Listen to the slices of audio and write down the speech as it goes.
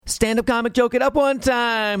Stand-up comic, joke it up one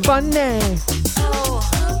time. Funny.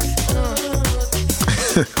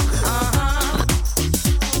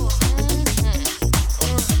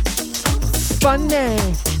 Funny.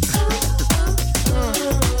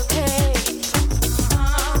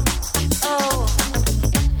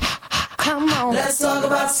 Come on. Let's talk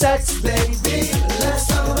about sex, baby. Let's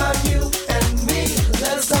talk about you and me.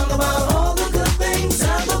 Let's talk about all the good things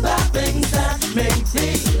and the bad things that may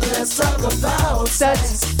be. Let's talk about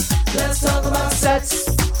sex. Let's talk about sex.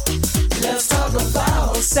 Let's talk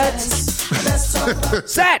about sex. Let's talk about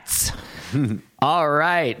Sets. All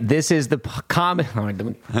right. This is the comedy.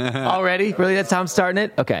 Already? Really? That's how I'm starting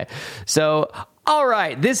it? Okay. So, all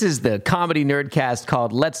right. This is the comedy nerdcast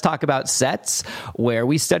called Let's Talk About Sets, where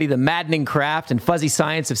we study the maddening craft and fuzzy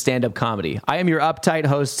science of stand-up comedy. I am your uptight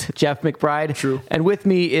host, Jeff McBride. True. And with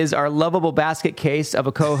me is our lovable basket case of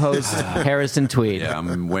a co-host, Harrison Tweed. Yeah,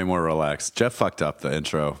 I'm way more relaxed. Jeff fucked up the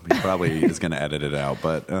intro. He probably is going to edit it out,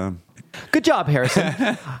 but... Good job,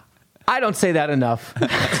 Harrison. I don't say that enough.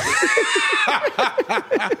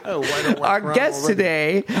 Our guest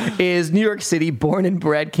today is New York City born and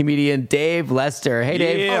bred comedian Dave Lester. Hey,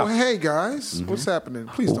 Dave. Yeah. Oh, hey, guys. What's happening?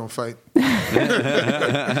 Please don't fight.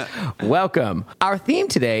 Welcome. Our theme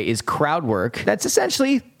today is crowd work. That's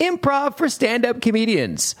essentially improv for stand-up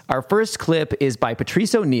comedians. Our first clip is by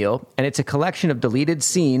Patrice O'Neill, and it's a collection of deleted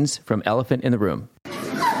scenes from Elephant in the Room.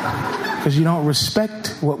 Because you don't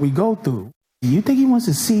respect what we go through. You think he wants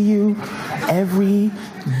to see you every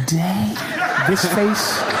day? This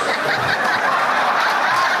face?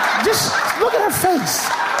 Just look at her face.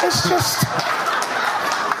 It's just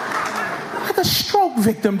like a stroke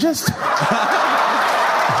victim. It's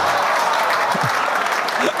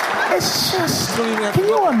just, can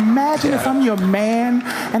you imagine if I'm your man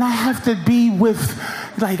and I have to be with,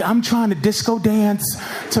 like, I'm trying to disco dance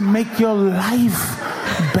to make your life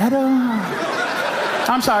better?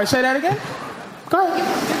 I'm sorry, say that again? Go ahead. You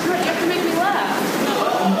have to make me laugh.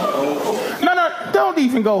 No, don't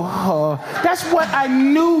even go, That's what I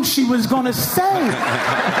knew she was going to say.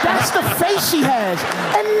 That's the face she has.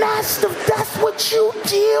 And that's what you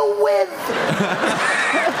deal with.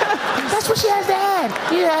 That's what she has to add.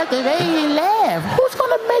 You have to make me laugh. Who's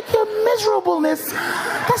going to make your miserableness?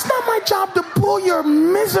 That's not my job to pull your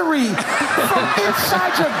misery from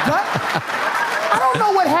inside your gut. I don't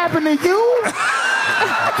know what happened to you.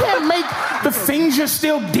 I can't make the things you're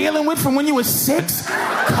still dealing with from when you were 6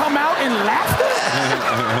 come out in laughter.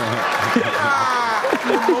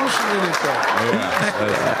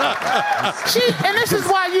 And this is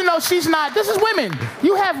why, she's not. This is women.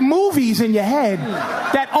 You have movies in your head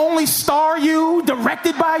that only star you,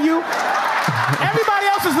 directed by you. Everybody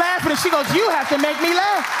else is laughing, and she goes, "You have to make me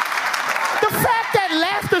laugh." The fact that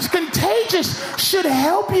laughter's contagious should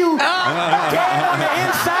help you get on the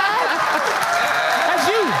inside. That's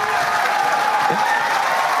you.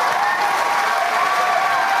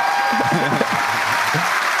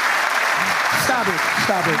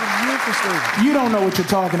 Stop it. You don't know what you're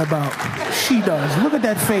talking about. She does. Look at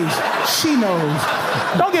that face. She knows.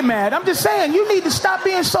 Don't get mad. I'm just saying, you need to stop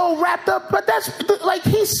being so wrapped up. But that's like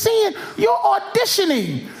he's seeing you're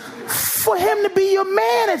auditioning for him to be your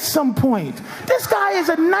man at some point. This guy is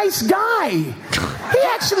a nice guy. He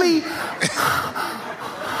actually...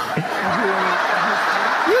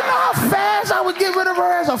 You know how fast I would get rid of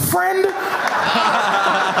her as a friend?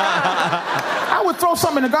 I would throw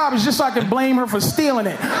something in the garbage just so I could blame her for stealing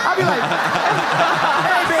it. I'd be like,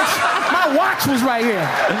 "Hey, bitch, my watch was right here.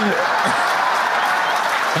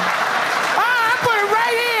 I put it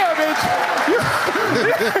right here, bitch.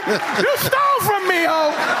 You stole from me,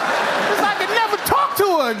 ho. It's like I could never talk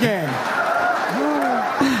to her again."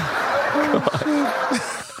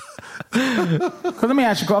 Because let me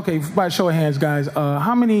ask you, okay, by show of hands, guys,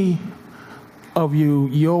 how many of you,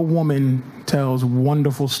 your woman tells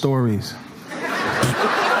wonderful stories?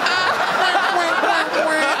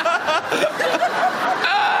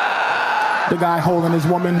 The guy holding his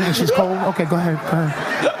woman and she's cold? Okay, go ahead.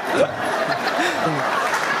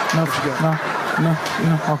 No,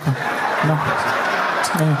 okay. No.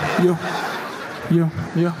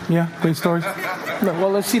 Yeah, great stories.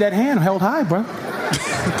 Well, let's see that hand held high, bro.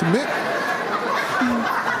 Commit.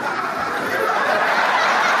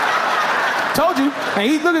 Told you.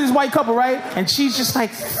 And he look at this white couple, right? And she's just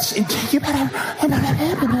like, you better.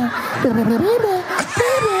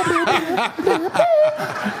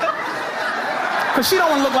 Because she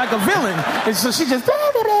don't want to look like a villain. And so she just.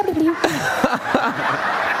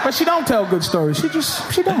 But she don't tell good stories. She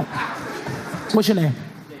don't. What's your name?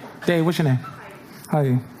 Dave, what's your name?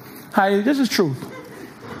 Hi, this is truth.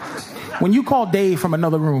 When you call Dave from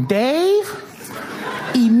another room, Dave?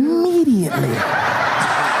 immediately.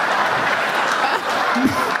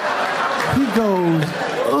 He goes,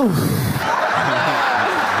 ugh.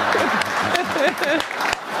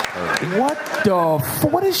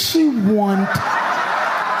 What does she want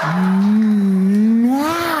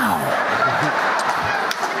now?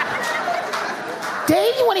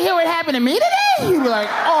 Dave, you want to hear what happened to me today? You be like,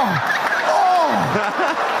 oh.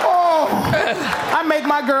 I make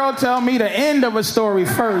my girl tell me the end of a story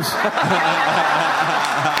first before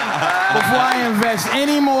I invest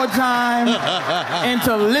any more time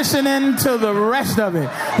into listening to the rest of it.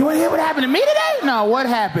 You want to hear what happened to me today? No, what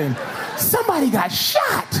happened? Somebody got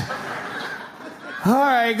shot. All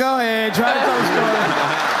right, go ahead. Try to tell the story.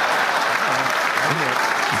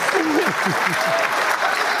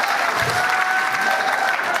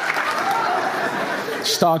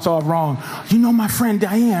 Starts off wrong. You know my friend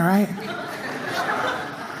Diane, right?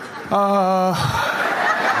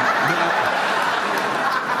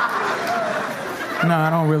 No, I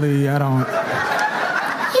don't.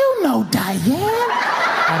 You know Diane?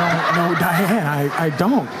 I don't know Diane. I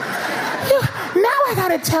don't. Now I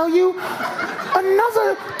gotta tell you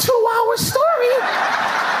another 2-hour story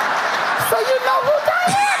so you know who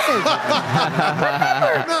Diane is.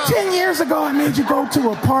 Remember, 10 years ago I made you go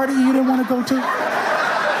to a party you didn't want to go to?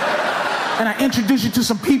 And I introduced you to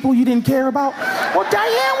some people you didn't care about? Well,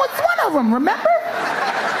 Diane was one of them, remember?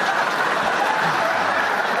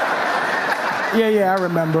 Yeah, I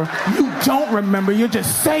remember. You don't remember, you're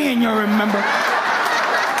just saying you remember.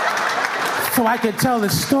 So I could tell the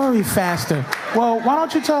story faster. Well, why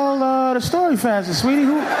don't you tell the story faster, sweetie?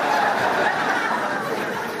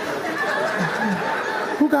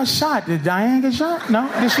 Who got shot? Did Diane get shot? No?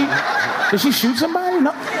 Did she shoot somebody?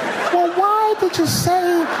 No. Well, why did you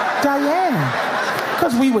say Diane?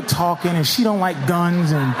 Because we were talking and she don't like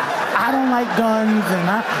guns and I don't like guns and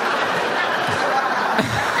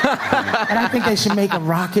I think they should make a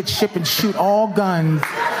rocket ship and shoot all guns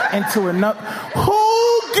into another.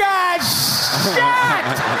 Who got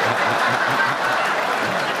shot?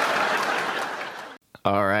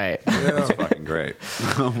 All right. That's fucking great.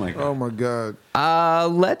 Oh my god. Oh my god.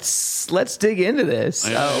 Let's dig into this.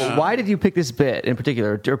 Why did you pick this bit in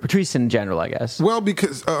particular, or Patrice in general, I guess? Well,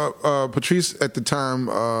 because Patrice at the time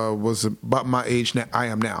was about my age that I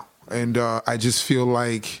am now, and I just feel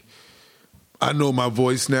like I know my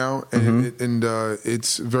voice now, and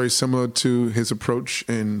it's very similar to his approach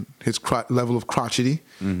and his level of crotchety,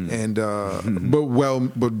 and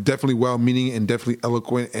but definitely well-meaning and definitely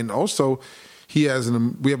eloquent, and also we have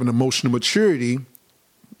an emotional maturity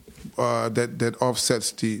that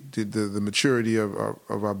offsets the maturity of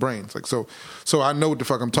our brains. Like so I know what the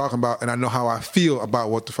fuck I'm talking about, and I know how I feel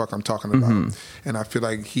about what the fuck I'm talking about, and I feel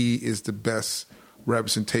like he is the best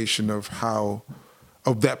representation of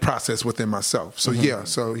that process within myself. So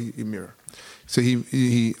so he mirror. So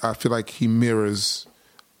he I feel like he mirrors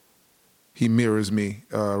me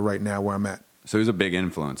right now where I'm at. So he's a big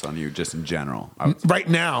influence on you just in general. Right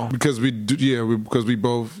now, because we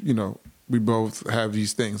both, we both have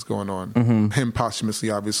these things going on. Him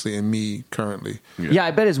posthumously, obviously, and me currently. Yeah,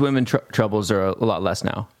 I bet his women troubles are a lot less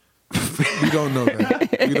now. We don't know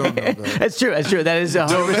that. That's true. That is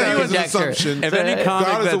 100% an assumption. If any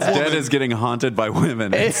comic that's dead is getting haunted by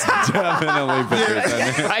women, it's definitely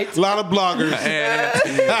Patrice. Right. A lot of bloggers.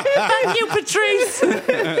 Thank you, Patrice.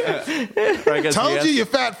 Told you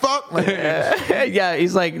fat fuck. Yeah,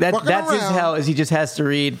 he's like that's around. his hell. Is he just has to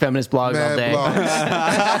read feminist blogs all day.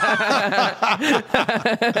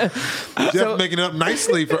 Jeff making it up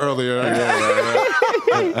nicely for earlier.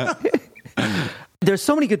 There's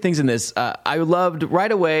so many good things in this. I loved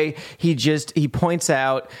right away. He points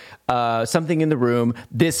out something in the room.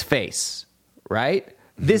 This face, right?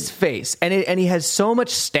 This face, and he has so much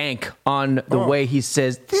stank on the way he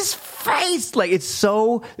says this face. Like there's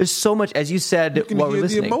so much, as you said while we're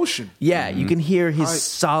listening. The emotion. Yeah, you can hear his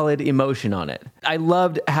solid emotion on it. I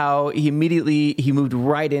loved how he moved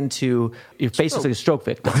right into your face looks like a stroke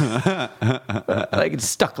victim, like it's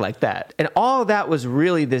stuck like that, and all that was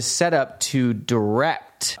really this setup to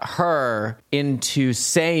direct her into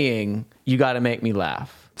saying, "You got to make me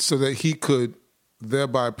laugh," so that he could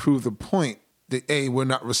thereby prove the point that we're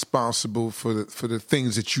not responsible for the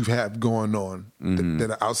things that you have going on that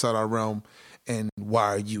are outside our realm, and why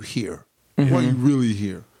are you here? Why are you really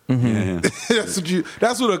here?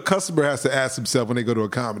 That's what a customer has to ask himself when they go to a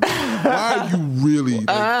comedy. Why are you really?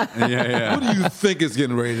 Like, what do you think is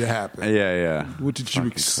getting ready to happen? Yeah. What did you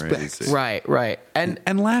expect? Crazy. Right.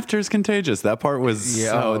 And laughter is contagious. That part was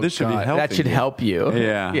this should be helping. That should help you.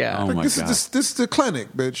 Yeah. Oh my This God. is the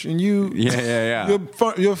clinic, bitch, and you. Yeah.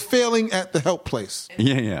 You're failing at the help place.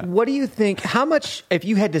 Yeah. What do you think? How much, if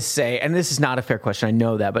you had to say, and this is not a fair question, I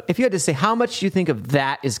know that, but if you had to say, how much do you think of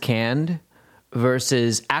that is canned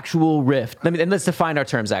versus actual riff? Let's define our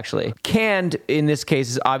terms, actually. Canned, in this case,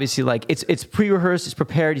 is obviously like, it's pre-rehearsed, it's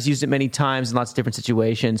prepared, he's used it many times in lots of different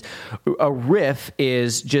situations. A riff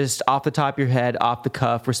is just off the top of your head, off the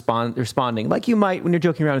cuff, responding, like you might when you're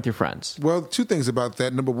joking around with your friends. Well, two things about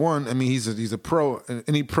that. Number one, I mean, he's a pro, and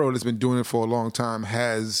any pro that's been doing it for a long time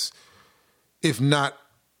has, if not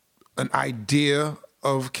an idea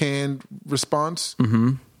of canned response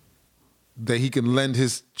that he can lend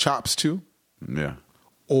his chops to. Yeah.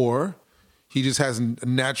 Or he just has a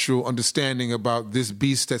natural understanding about this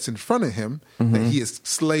beast that's in front of him that he has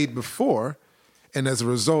slayed before, and as a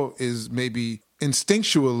result is maybe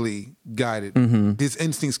instinctually guided. His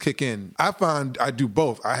instincts kick in. I find I do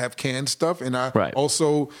both. I have canned stuff, and I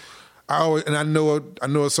also, I know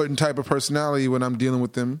a certain type of personality when I'm dealing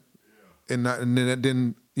with them, and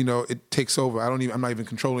then it takes over. I'm not even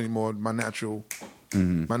controlling anymore. My natural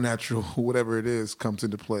whatever it is comes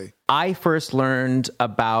into play. I first learned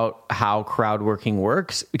about how crowd working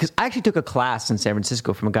works because I actually took a class in San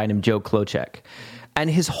Francisco from a guy named Joe Klochek. And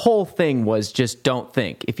his whole thing was just don't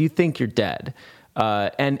think. If you think, you're dead.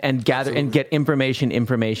 And gather and get information.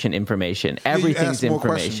 Everything's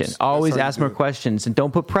information. Always ask more questions and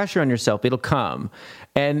don't put pressure on yourself. It'll come.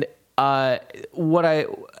 And what I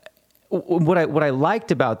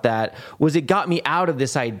liked about that was it got me out of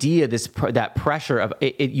this idea, that pressure of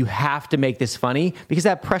you have to make this funny, because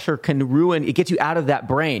that pressure can ruin. It gets you out of that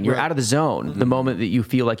brain. You're out of the zone the moment that you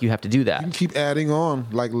feel like you have to do that. You can keep adding on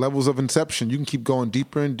like levels of Inception. You can keep going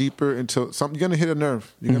deeper and deeper until something. You're gonna hit a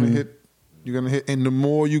nerve. You're gonna hit, and the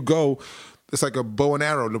more you go, it's like a bow and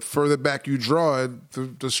arrow. The further back you draw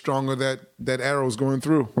it, the stronger that arrow is going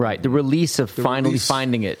through. Right. The release of finally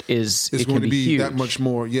finding it is it's it going can to be huge. that much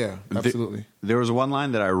more. Yeah, absolutely. There was one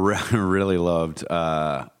line that I really loved,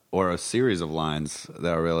 or a series of lines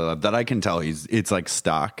that I really loved, that I can tell it's like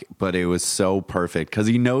stock, but it was so perfect because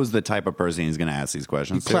he knows the type of person he's going to ask these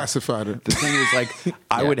questions. He classified it. The thing is, like,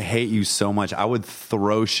 I would hate you so much. I would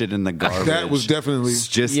throw shit in the garbage. That was definitely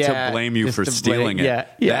just to blame you for stealing it.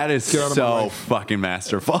 Yeah. That is so fucking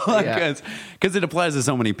masterful because it applies to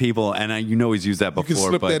so many people, and he's used that before. You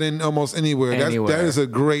can slip that in almost anywhere. That is a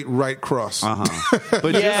great right cross.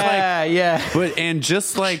 But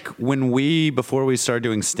just like when before we started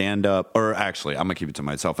doing stand up, or actually, I'm gonna keep it to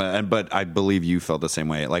myself. But I believe you felt the same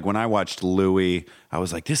way. Like when I watched Louis, I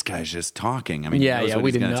was like, this guy's just talking. I mean, he knows what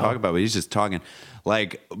he's gonna talk about, but he's just talking.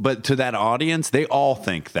 Like, but to that audience, they all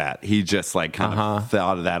think that he just like kind of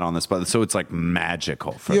thought of that on the spot. So it's like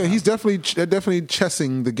magical for them. He's definitely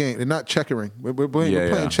chessing the game. They're not checkering. We're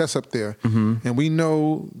playing chess up there, and we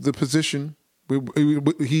know the position.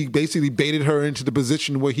 He basically baited her into the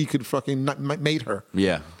position where he could fucking mate her.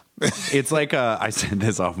 Yeah. It's like I said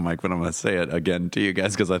this off mic, but I'm going to say it again to you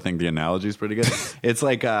guys because I think the analogy is pretty good. It's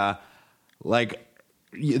like the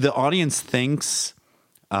audience thinks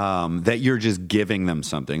that you're just giving them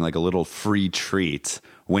something, like a little free treat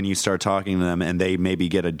when you start talking to them and they maybe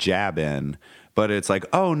get a jab in. But it's like,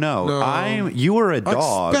 oh no. You were a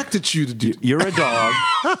dog. I expected you to do. You're a dog,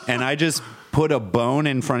 and I just put a bone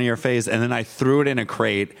in front of your face, and then I threw it in a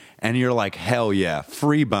crate, and you're like, hell yeah,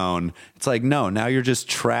 free bone. It's like, no, now you're just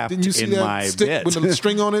trapped Didn't you see in that my stick bit. with the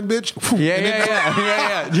string on it, bitch?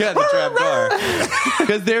 Yeah, the trap door.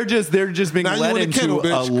 Because they're just being led into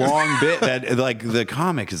a long bit that like the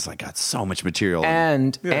comic is like got so much material.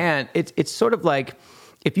 And it's sort of like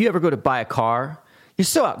if you ever go to buy a car, you're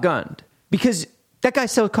so outgunned because that guy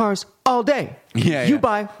sells cars all day. You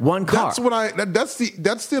buy one car.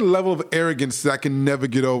 That's the level of arrogance that I can never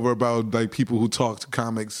get over about like people who talk to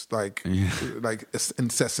comics like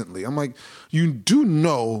incessantly. I'm like, you do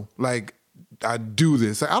know, like I do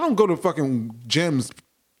this. Like, I don't go to fucking gyms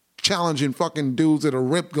challenging fucking dudes that are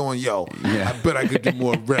ripped going, yo, I bet I could do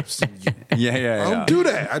more reps than you. I don't do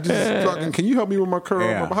that. I just fucking, can you help me with my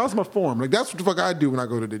curl? How's my form? Like, that's what the fuck I do when I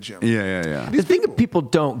go to the gym. The thing that people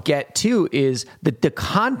don't get, too, is that the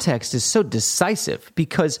context is so decisive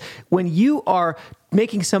because when you are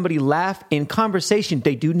making somebody laugh in conversation,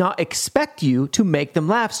 they do not expect you to make them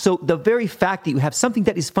laugh. So the very fact that you have something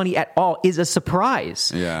that is funny at all is a surprise.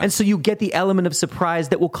 Yeah. And so you get the element of surprise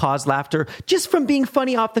that will cause laughter just from being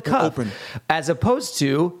funny off the cuff. Open. As opposed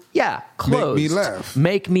to, closed. Make me laugh.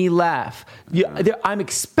 Make me laugh. I'm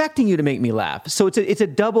expecting you to make me laugh. So it's a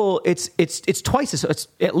double, it's twice as, it's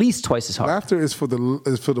at least twice as hard. Laughter is for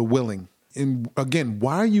the willing. And again,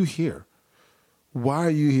 why are you here? Why are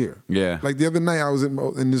you here? Yeah. Like the other night, I was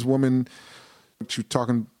in this woman, she was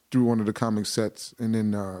talking through one of the comic sets, and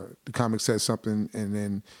then the comic said something, and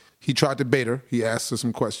then he tried to bait her. He asked her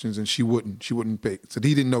some questions, and she wouldn't bait. So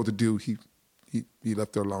he didn't know what to do. He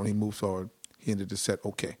left her alone. He moved forward. He ended the set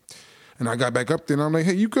okay. And I got back up there, and I'm like,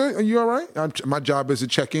 hey, you good? Are you all right? My job is to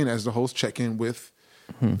check in as the host, check in with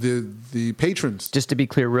the patrons. Just to be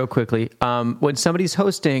clear real quickly, when somebody's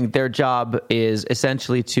hosting, their job is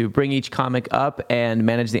essentially to bring each comic up and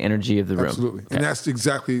manage the energy of the room. Absolutely. Okay. And that's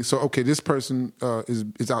exactly, so okay, this person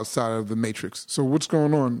is outside of the matrix. So what's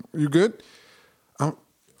going on? You good?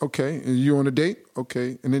 Okay. Are you on a date?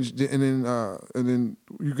 Okay. And then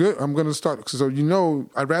you good? I'm going to start. So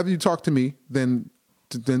I'd rather you talk to me than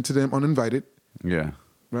to them uninvited. Yeah.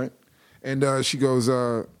 Right? And she goes,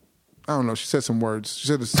 I don't know. She said some words. She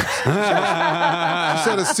said a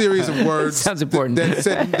series of words. Sounds important.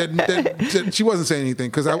 That she wasn't saying anything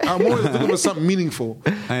because I'm always looking for something meaningful.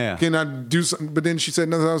 Yeah. Can I do something? But then she said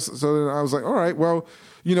nothing else. So then I was like, all right, well,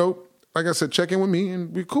 like I said, check in with me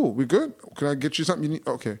and we're cool. We good? Can I get you something you need?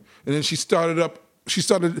 Okay. And then she started.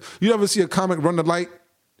 You ever see a comic run the light?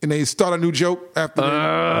 And they start a new joke after.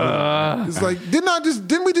 It's like,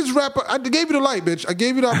 didn't we just wrap up? I gave you the light, bitch. I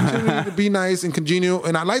gave you the opportunity to be nice and congenial,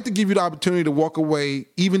 and I like to give you the opportunity to walk away.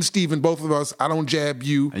 Even Steven, both of us. I don't jab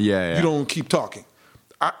you. Yeah. You don't keep talking.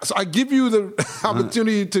 So I give you the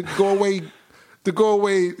opportunity to go away,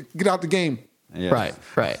 get out the game. Yeah.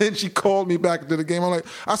 Right. Then she called me back to the game. I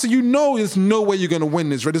said, there's no way you're going to win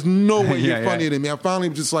this, right? There's no way you're funnier than me. I finally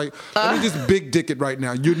was just like, let me just big dick it right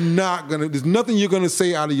now. You're not going to, there's nothing you're going to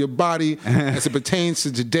say out of your body as it pertains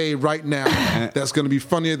to today, right now, that's going to be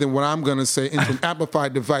funnier than what I'm going to say into an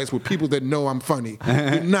amplified device with people that know I'm funny.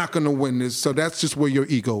 You're not going to win this. So that's just where your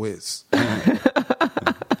ego is.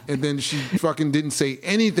 And then she fucking didn't say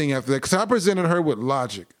anything after that because I presented her with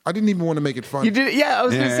logic. I didn't even want to make it funny. You did, I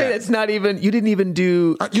was going to say that's not even. You didn't even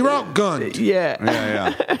do. You're outgunned.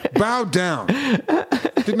 Yeah. Bow down.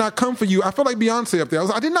 Did not come for you. I felt like Beyonce up there.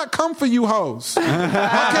 I did not come for you hoes.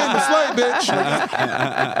 I came to slay, bitch.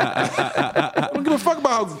 I don't give a fuck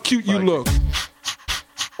about how cute you look.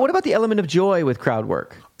 What about the element of joy with crowd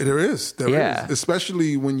work? There is.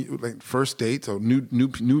 Especially when you like first dates or new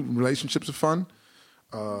relationships are fun.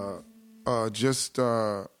 Mom.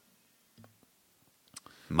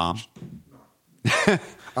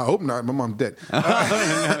 I hope not. My mom's dead.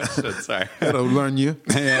 Sorry. That'll learn you.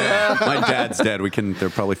 Yeah. My dad's dead. They're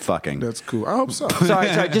probably fucking. That's cool. I hope so. Sorry.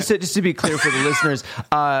 Just to be clear for the listeners,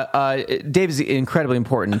 Dave is incredibly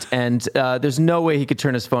important, and there's no way he could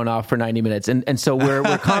turn his phone off for 90 minutes, and so we're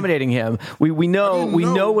accommodating him. We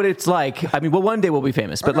know what it's like. I mean, well, one day we'll be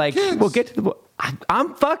famous, but like kids. we'll get to the.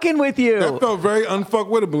 I'm fucking with you. That felt very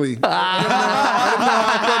unfuckwittably. I didn't know how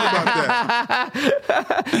I felt about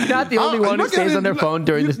that. You're not the only one who stays on their phone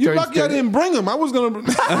during this. You're lucky I didn't bring him. I was going to.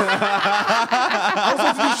 I was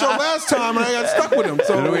supposed to do the show last time, and I got stuck with him.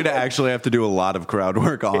 So we'd actually have to do a lot of crowd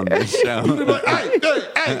work on this show. You'd be like, hey.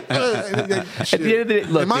 At the end of the day,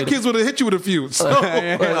 look, and my kids would have hit you with a few. So.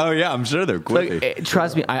 Oh yeah, I'm sure they're quick. Look,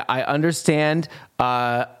 trust me, I understand.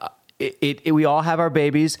 We all have our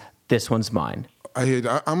babies. This one's mine. I hear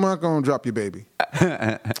that. I'm not going to drop your baby.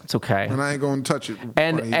 It's okay. And I ain't going to touch it.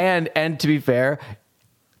 And to be fair,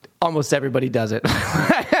 almost everybody does it. This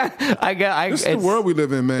is the world we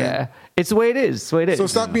live in, man. Yeah, it's the way it is. It's the way it is. So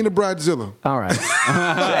stop being a bridezilla. All right. Oh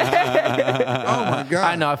my God.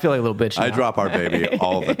 I know. I feel like a little bitch now. I drop our baby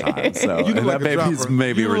all the time. So You look that like a baby's dropper.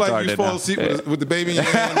 maybe you look retarded like you fall now. asleep with the baby in your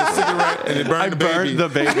hand, and a cigarette, and it burned the baby. the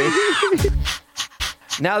baby.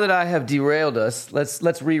 Now that I have derailed us,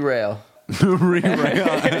 let's re-rail. Re-rail.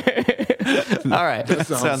 All right.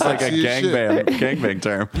 Sounds like a sexy as shit. gangbang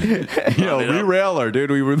term. Re-rail her,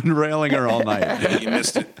 dude. We've been railing her all night. Yeah, you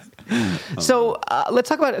missed it. So let's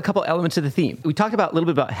talk about a couple elements of the theme. We talked about a little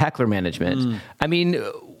bit about heckler management. I mean,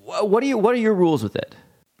 what are your rules with it?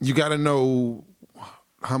 You got to know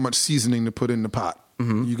how much seasoning to put in the pot.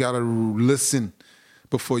 You got to listen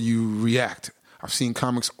before you react. I've seen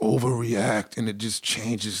comics overreact, and it just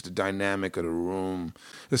changes the dynamic of the room,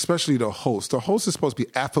 especially the host. The host is supposed to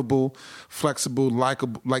be affable, flexible,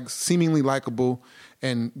 likable, like seemingly likable,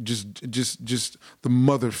 and just the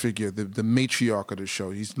mother figure, the matriarch of the show.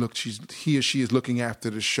 He or she is looking after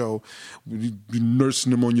the show, you nursing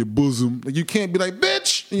them on your bosom. Like, you can't be like,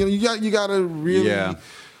 bitch. You gotta really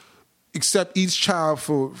accept each child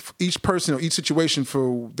for each person or each situation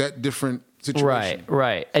for that different situation.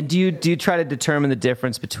 Right. And do you try to determine the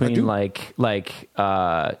difference between is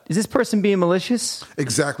this person being malicious?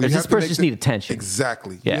 Exactly. Or does this person just need attention?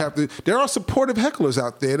 Exactly. Yeah. You have to. There are supportive hecklers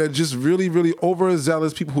out there that are just really, really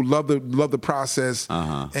overzealous people who love the process,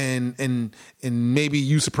 and maybe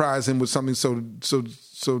you surprise them with something so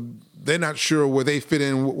they're not sure where they fit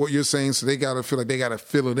in what you're saying, so they gotta feel like they gotta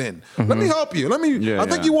fill it in. Let me help you. I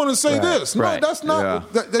think you want to say this. No, that's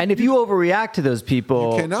not. And if you overreact to those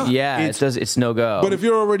people, you cannot. It's no go. But if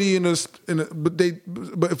you're already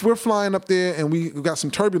but if we're flying up there and we got some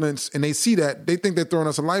turbulence and they see that, they think they're throwing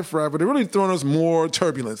us a life raft, but they're really throwing us more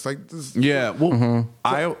turbulence. Like this. Yeah. Well,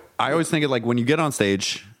 I always think it like when you get on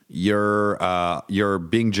stage, you're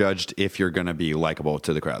being judged if you're going to be likable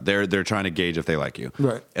to the crowd. They're trying to gauge if they like you.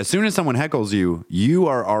 Right. As soon as someone heckles you, you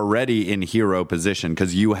are already in hero position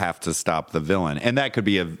because you have to stop the villain, and that could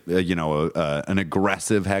be an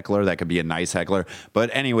aggressive heckler. That could be a nice heckler. But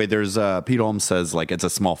anyway, there's Pete Holmes says like it's a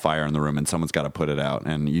small fire in the room, and someone's got to put it out,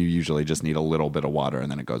 and you usually just need a little bit of water,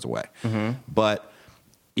 and then it goes away. But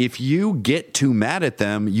if you get too mad at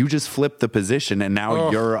them, you just flip the position, and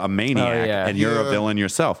now you're a maniac and you're a villain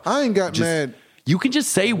yourself. I ain't got mad. You can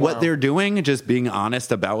just say what they're doing, just being honest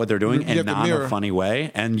about what they're doing, and not in a funny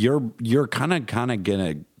way, and you're kind of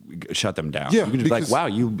gonna shut them down. Yeah, you can just be like, wow,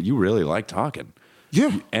 you really like talking.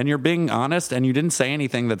 Yeah, and you're being honest, and you didn't say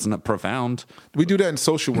anything that's not profound. We do that in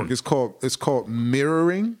social work. It's called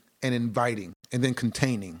mirroring and inviting, and then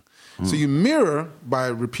containing. So you mirror by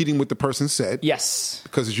repeating what the person said. Yes.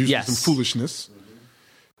 Because it's usually some foolishness.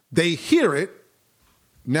 They hear it.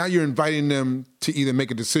 Now you're inviting them to either make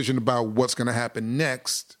a decision about what's going to happen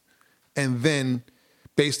next. And then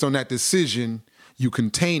based on that decision, you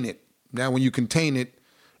contain it. Now when you contain it,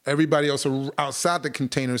 everybody else outside the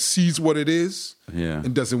container sees what it is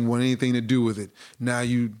and doesn't want anything to do with it. Now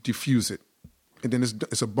you diffuse it. And then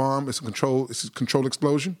it's a bomb, it's a controlled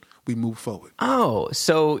explosion. We move forward. Oh,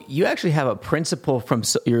 so you actually have a principle from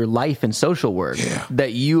your life in social work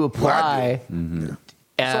that you apply.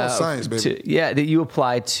 It's all science, baby. That you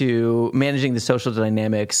apply to managing the social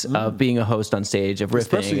dynamics of being a host on stage, of riffing.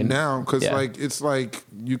 Especially now, because it's like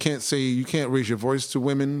you can't raise your voice to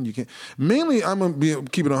women. You can't. Mainly, I'm gonna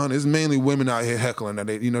keep it 100. It's mainly women out here heckling.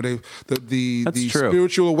 The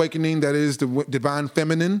spiritual awakening that is the divine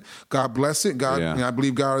feminine. God bless it. God, I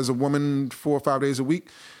believe God is a woman 4 or 5 days a week.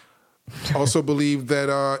 Also believe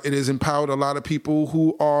that it has empowered a lot of people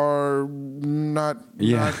who are not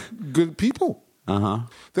good people.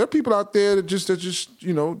 There are people out there that just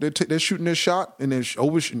they're shooting their shot and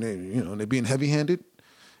they're being heavy-handed,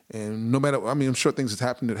 and no matter, I mean, I'm sure things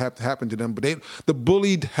have to happen to them, but the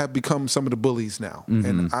bullied have become some of the bullies now,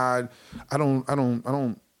 and I don't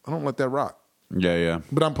let that rock.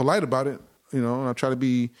 But I'm polite about it, and I try to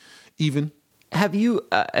be even. Have you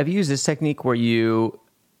used this technique where you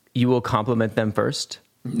will compliment them first?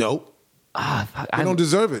 No, I don't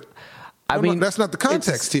deserve it. I mean, that's not the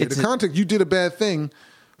context here. The context, you did a bad thing.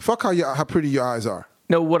 Fuck how pretty your eyes are.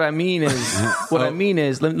 No, what I mean is, let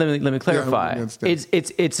me clarify. It's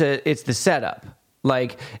the setup.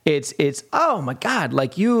 Like it's oh my God,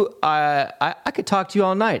 like I could talk to you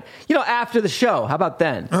all night. After the show, how about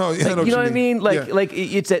then? Oh yeah, you know what I mean? Like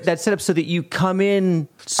it's that setup so that you come in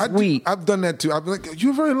sweet. I've done that too. I've been like,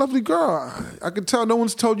 you're a very lovely girl. I can tell no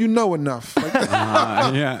one's told you no enough. Like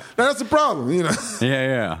now, that's the problem.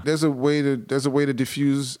 There's a way to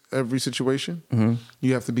diffuse every situation.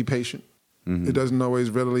 You have to be patient. It doesn't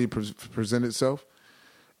always readily present itself.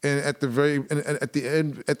 And at the very,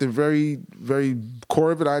 very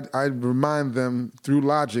core of it, I remind them through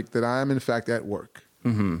logic that I am in fact at work.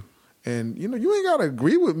 And you ain't gotta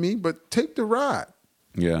agree with me, but take the ride.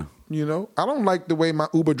 I don't like the way my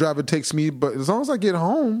Uber driver takes me, but as long as I get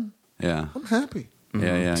home, I'm happy.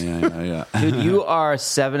 Yeah. Dude, you are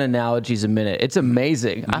 7 analogies a minute. It's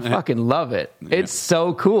amazing. I fucking love it. It's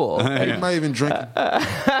so cool. Am I even drinking?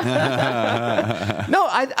 No,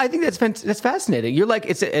 I think that's fascinating. You're like,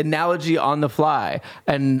 it's an analogy on the fly,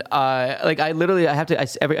 and I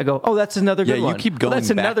go, oh, that's another good one. You keep going.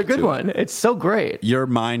 That's another good one. It's so great. Your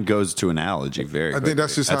mind goes to analogy very quickly. I think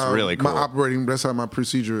that's just how really cool. that's how my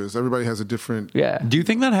procedure is. Everybody has a different. Yeah. Do you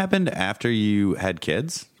think that happened after you had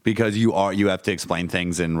kids? because you have to explain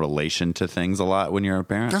things in relation to things a lot when you're a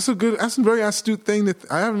parent. That's a very astute thing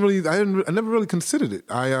that I never really considered it.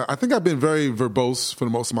 I think I've been very verbose for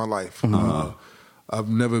the most of my life. I've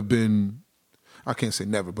never been, I can't say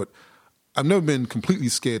never, but I've never been completely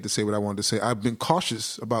scared to say what I wanted to say. I've been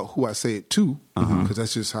cautious about who I say it to, because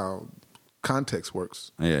that's just how context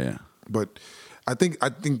works. Yeah. But I think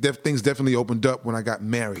things definitely opened up when I got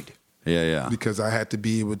married. Yeah. Because I had to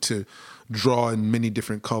be able to draw in many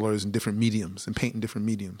different colors and different mediums and paint in different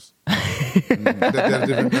mediums. There's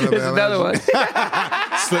another one.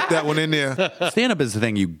 Slip that one in there. Stand-up is the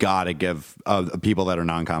thing you gotta give people that are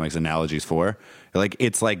non-comics analogies for. Like,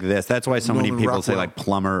 it's like this. That's why so many Norman people say Rockwell. like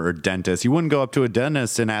plumber or dentist. You wouldn't go up to a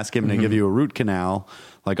dentist and ask him to give you a root canal,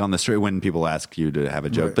 like on the street when people ask you to have a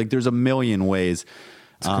joke. Right. Like, there's a million ways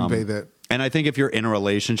To convey that. And I think if you're in a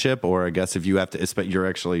relationship, or I guess if you have to, you're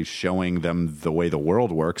actually showing them the way the world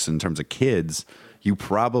works in terms of kids, you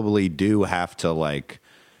probably do have to like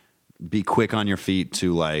be quick on your feet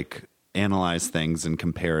to like analyze things and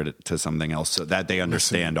compare it to something else so that they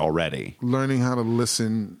understand already. Learning how to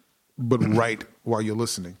listen, but write while you're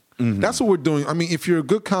listening. That's what we're doing. I mean, if you're a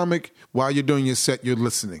good comic, while you're doing your set, you're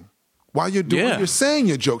listening. While you're doing, Yeah. you're saying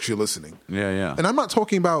your jokes, you're listening. Yeah. And I'm not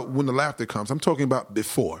talking about when the laughter comes. I'm talking about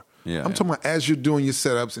before. Yeah, I'm talking about as you're doing your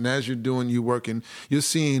setups and as you're working, you're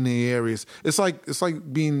seeing the areas. It's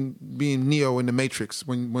like being Neo in the Matrix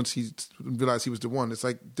once he realized he was the one. It's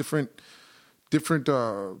like different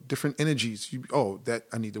energies. That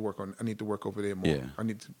I need to work on. I need to work over there more. Yeah.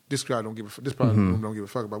 This guy don't give a fuck. This probably don't give a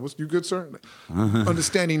fuck about. You good, sir?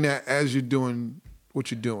 Understanding that as you're doing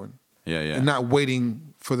what you're doing. Yeah. And not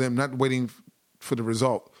waiting for them, not waiting for the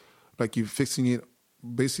result. Like you're fixing it.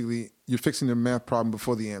 Basically, you're fixing the math problem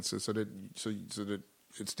before the answer, so that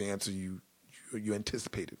it's the answer you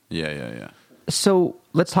anticipated. Yeah. So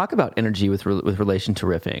let's talk about energy with relation to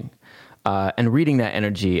riffing, and reading that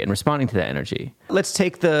energy and responding to that energy. Let's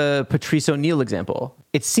take the Patrice O'Neal example.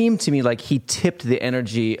 It seemed to me like he tipped the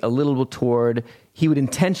energy a little toward, he would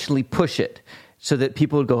intentionally push it so that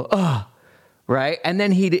people would go, right? And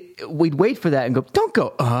then we'd wait for that and go, don't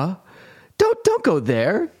go, don't go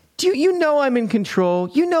there. You know I'm in control.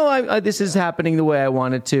 You know this is happening the way I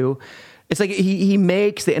want it to. It's like he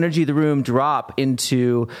makes the energy of the room drop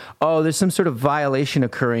into, there's some sort of violation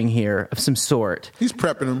occurring here of some sort. He's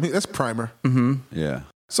prepping them. That's primer. Yeah.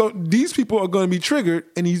 So these people are going to be triggered,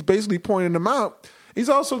 and he's basically pointing them out. He's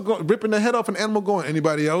also ripping the head off an animal going,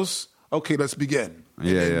 anybody else? Okay, let's begin. And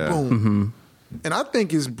then boom. And I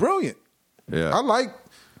think it's brilliant. Yeah. I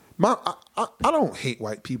don't hate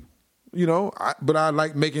white people. You know, but I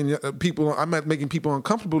like making people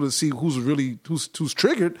uncomfortable to see who's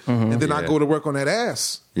triggered, and then I go to work on that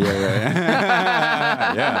ass. Yeah.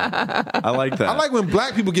 I like that. I like when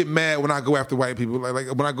black people get mad when I go after white people. Like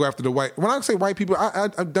when I go after the white. When I say white people,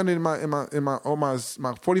 I've done it in my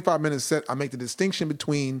 45-minute set. I make the distinction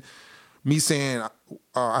between me saying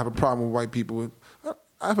I have a problem with white people.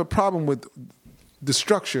 I have a problem with the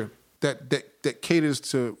structure that caters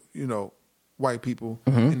to white people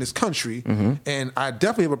in this country, and I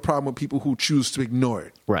definitely have a problem with people who choose to ignore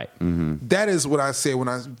it. Right. That is what I say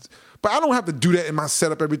but I don't have to do that in my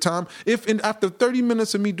setup every time. If after 30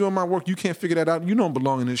 minutes of me doing my work, you can't figure that out, you don't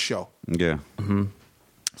belong in this show. Yeah.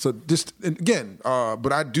 So just again,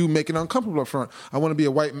 but I do make it uncomfortable up front. I want to be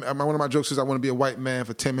a white. One of my jokes is I want to be a white man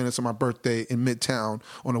for 10 minutes on my birthday in Midtown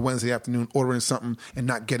on a Wednesday afternoon, ordering something and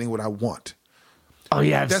not getting what I want. Oh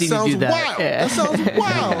yeah, I've seen you do that. Wild. Yeah. That sounds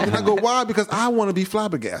wild. And I go, why? Because I want to be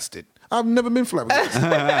flabbergasted. I've never been flabbergasted.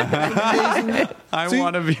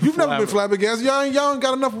 Want to be. You've never been flabbergasted. Y'all ain't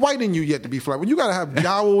got enough white in you yet to be flabbergasted. You got to have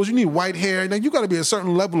jowls. You need white hair. Now you got to be a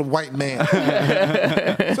certain level of white man.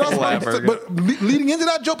 But leading into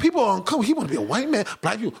that joke, people are uncomfortable. He want to be a white man.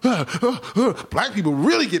 Black people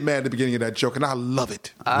really get mad at the beginning of that joke, and I love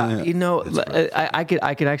it. I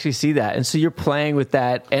could actually see that, and so you're playing with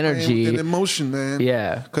that energy and emotion, man.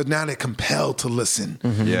 Yeah, because now they're compelled to listen.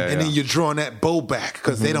 Yeah, and then you're drawing that bow back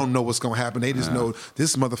because they don't know what's going to happen. They just know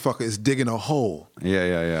this motherfucker is digging a hole.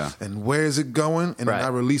 Yeah. And where is it going? And then I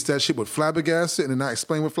release that shit with flabbergasted, and then I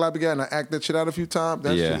explain with flabbergasted, and I act that shit out a few times.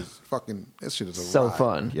 That shit is a ride.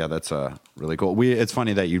 Fun. Yeah, that's really cool. It's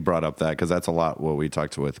funny that you brought up that because that's a lot what we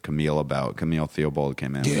talked with Camille about. Camille Theobald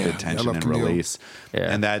came in with Tension and Camille. Release,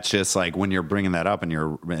 and that's just like when you're bringing that up and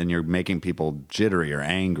you're making people jittery or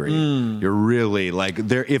angry. You're really like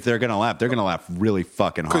if they're gonna laugh, they're gonna laugh really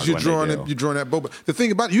fucking hard because you're drawing that bow. The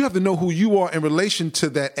thing about it, you have to know who you are in relation to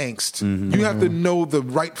that angst. You have to know the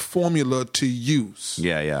right formula to use.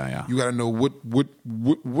 Yeah. You got to know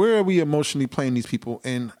where are we emotionally playing these people,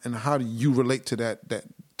 and how do you relate to that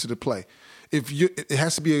to the play. it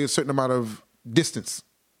has to be a certain amount of distance.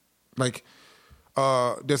 Like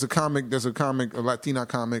there's a Latina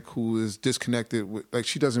comic who is disconnected with, like,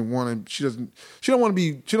 she want to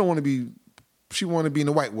be in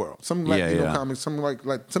the white world. Some Latino comics, some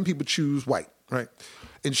like some people choose white, right?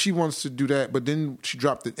 And she wants to do that, but then she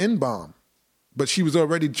dropped the N-bomb. But she was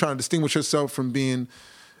already trying to distinguish herself from being,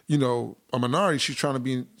 a minority. She's trying to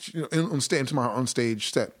be on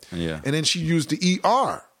stage set. Yeah. And then she used the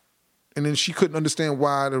ER. And then she couldn't understand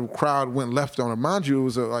why the crowd went left on her. Mind you, it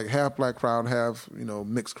was a like half black crowd, half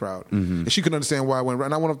mixed crowd, and she couldn't understand why it went right.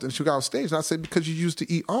 And I went up and she got off stage, and I said, because you used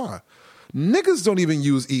the ER. Niggas don't even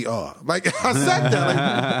use ER. Like I said that.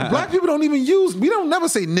 Like, black people don't even use. We don't never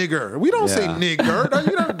say nigger. We don't say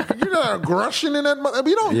nigger. You're not aggression in that.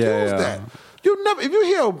 We don't use that. You never. If you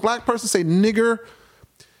hear a black person say nigger,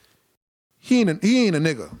 he ain't a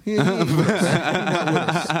nigga. He ain't with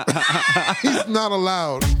us. He's not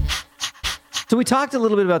allowed. So we talked a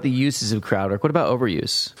little bit about the uses of crowd work. What about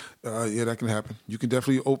overuse? Yeah, that can happen. You can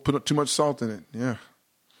definitely put up too much salt in it. Yeah.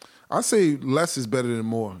 I say less is better than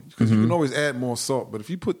more, because you can always add more salt. But if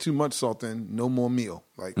you put too much salt in, no more meal.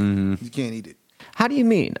 Like, you can't eat it. How do you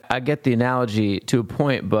mean? I get the analogy to a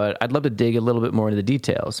point, but I'd love to dig a little bit more into the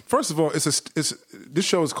details. First of all, this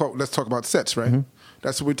show is called Let's Talk About Sets, right?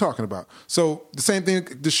 That's what we're talking about. So the same thing.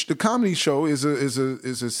 The comedy show is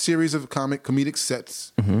a series of comedic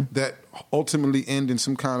sets that ultimately end in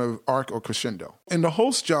some kind of arc or crescendo. And the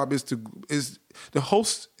host's job is the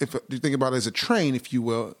host. If you think about it as a train, if you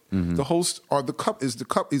will, the host or the cup is the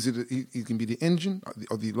cup. He can be the engine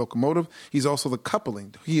or the locomotive. He's also the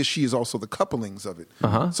coupling. He or she is also the couplings of it.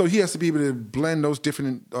 So he has to be able to blend those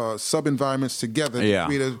different sub environments together to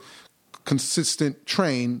create a consistent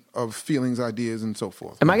train of feelings, ideas, and so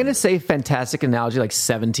forth. Am I going to say fantastic analogy like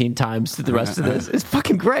 17 times to the rest of this? It's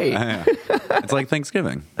fucking great. It's like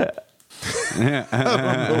Thanksgiving. I don't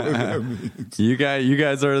know what that means.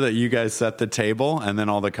 You guys set the table, and then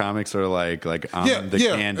all the comics are like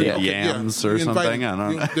candied yams or something. I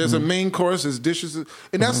don't know. There's a main course, there's dishes,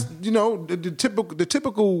 and that's the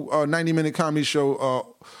typical 90-minute comedy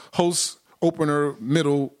show host, opener,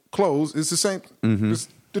 middle, close is the same. It's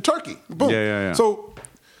the turkey. Boom. Yeah. So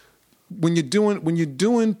when you're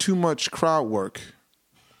doing too much crowd work,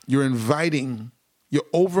 you're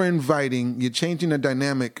over inviting, you're changing the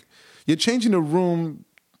dynamic. You're changing the room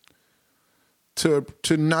to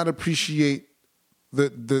not appreciate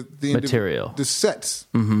the material, the sets,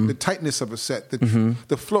 the tightness of a set,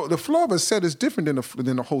 the flow of a set is different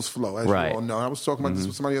than the host flow, as you all know. I was talking about this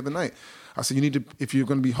with somebody the other night. I said, you need to, if you're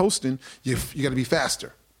going to be hosting, you got to be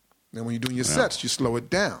faster. And when you're doing your sets, you slow it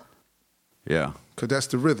down. Yeah. Because that's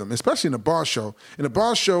the rhythm, especially in a bar show. In a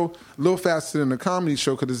bar show, a little faster than a comedy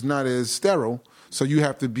show because it's not as sterile. So you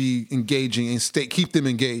have to be engaging and keep them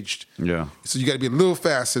engaged. Yeah. So you got to be a little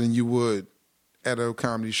faster than you would at a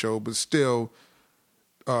comedy show, but still,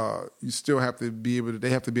 you still have to be able to. They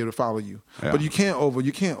have to be able to follow you. Yeah. But you can't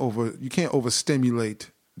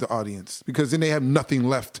overstimulate the audience, because then they have nothing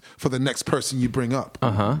left for the next person you bring up.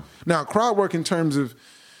 Now, crowd work in terms of,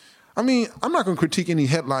 I mean, I'm not going to critique any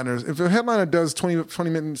headliners. If a headliner does 20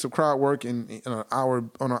 minutes of crowd work in an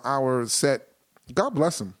hour set, God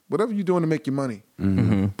bless them. Whatever you're doing to make your money.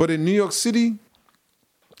 But in New York City,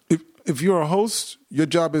 if you're a host, your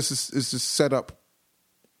job is to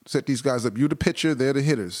set these guys up. You're the pitcher, they're the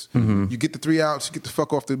hitters. You get the 3 outs, you get the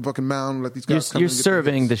fuck off the fucking mound, let these guys come in. You're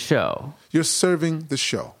serving the show. You're serving the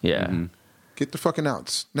show. Yeah. Get the fucking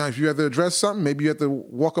outs. Now, if you have to address something, maybe you have to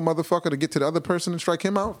walk a motherfucker to get to the other person and strike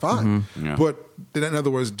him out, fine. Yeah. But in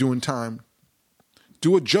other words, doing time.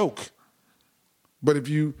 Do a joke. But if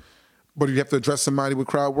you have to address somebody with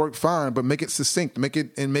crowd work, fine. But make it succinct. Make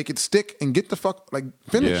it stick and get the fuck,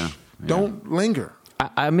 finish. Yeah. Don't linger.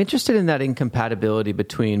 I'm interested in that incompatibility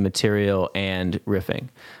between material and riffing.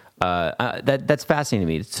 That's fascinating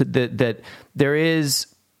to me. So that there is.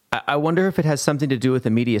 I wonder if it has something to do with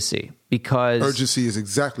immediacy, because urgency is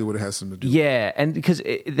exactly what it has something to do with. Yeah, and because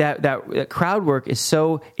that crowd work is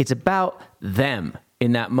it's about them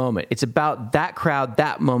in that moment. It's about that crowd,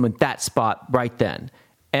 that moment, that spot right then.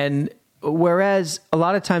 And whereas a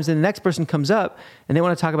lot of times then the next person comes up and they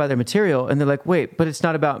want to talk about their material and they're like, wait, but it's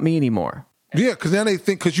not about me anymore. Yeah, because now they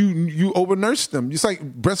think, because you over-nursed them. It's like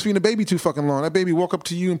breastfeeding a baby too fucking long. That baby walk up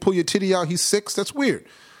to you and pull your titty out, he's 6, that's weird.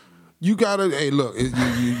 You gotta, hey, look,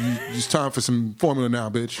 it's time for some formula now,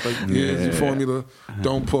 bitch. Here's your formula.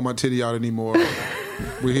 Don't pull my titty out anymore.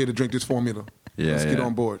 We're here to drink this formula. Yeah, Let's get yeah.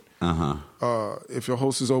 on board. If your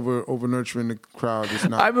host is over nurturing the crowd, it's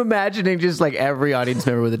not. I'm imagining just like every audience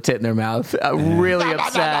member with a tit in their mouth, really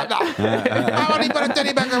upset. I want to put a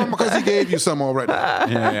teddy back on because he gave you some already.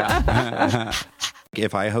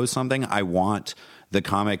 If I host something, I want the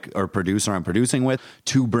comic or producer I'm producing with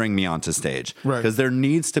to bring me onto stage. Right. Because there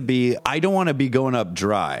needs to be, I don't want to be going up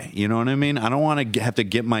dry. You know what I mean? I don't want to have to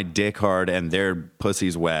get my dick hard and their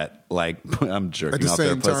pussy's wet. Like I'm jerking At the off their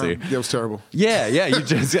same pussy. time, that was terrible. Yeah. You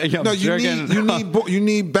just, No, you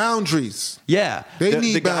need boundaries. Yeah. They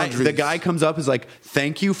need the guy, boundaries. the guy comes up is like,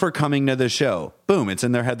 thank you for coming to the show. Boom. It's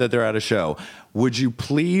in their head that they're at a show. Would you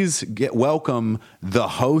please welcome the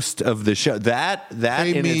host of the show? That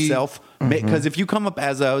Hey, in me. itself, because if you come up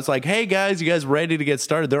as a host, like, hey guys, you guys ready to get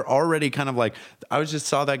started? They're already kind of like, I just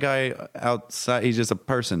saw that guy outside. He's just a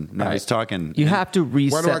person. Now he's talking. You have to Why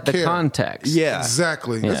do I reset the care? context. Yeah.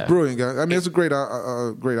 Exactly. That's Yeah. brilliant, guys. I mean, it's a great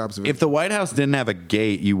observation. If the White House didn't have a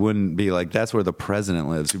gate, you wouldn't be like, that's where the president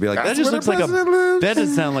lives. You'd be like, That's that just where looks the like a, president lives. that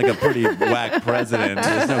does sound like a pretty whack president.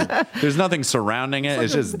 There's nothing surrounding it.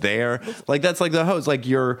 It's just there. Like, that's like the host. Like,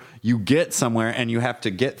 you get somewhere and you have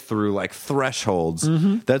to get through like thresholds.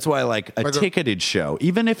 That's why like a ticketed show,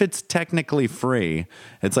 even if it's technically free,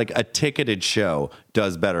 it's like a ticketed show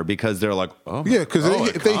does better because they're like, oh yeah, because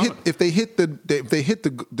if they hit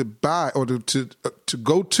the buy or to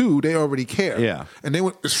go to, they already care. Yeah. And they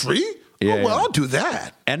went, it's free. Yeah, Oh well, yeah. I'll do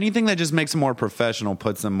that. anything that just makes them more professional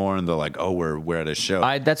puts them more in the like, oh, we're at a show.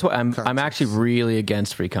 That's what I'm actually really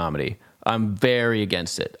against free comedy. I'm very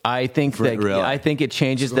against it. I think Really? I think it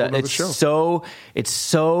changes It's a whole the. nother show. It's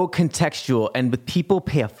so contextual, and with people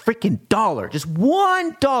pay a freaking $1, just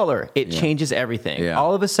 $1, it changes everything. Yeah.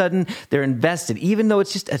 All of a sudden, they're invested, even though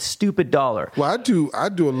it's just a stupid $1. Well, I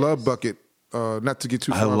do a love bucket. Not to get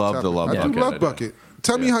too far. I off love topic. the love I bucket. do love bucket.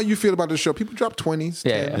 Tell me how you feel about the show. People drop 20s,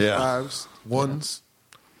 Yeah, 10s, yeah. 5s, 1s,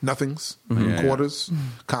 nothings, Yeah, quarters,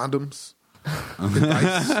 condoms,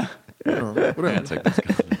 advice, whatever. It's like this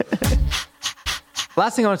guy.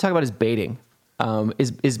 Last thing I want to talk about is baiting.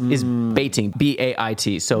 Is baiting,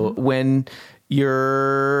 BAIT. So when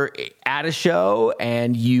you're at a show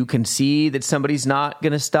and you can see that somebody's not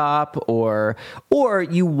going to stop, or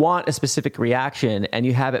you want a specific reaction and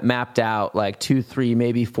you have it mapped out like 2, 3,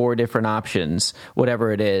 maybe 4 different options,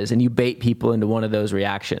 whatever it is, and you bait people into one of those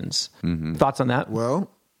reactions. Thoughts on that? Well,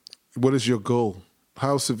 what is your goal?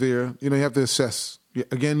 How severe? You have to assess.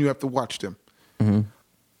 Again, you have to watch them.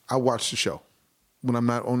 I watch the show. When I'm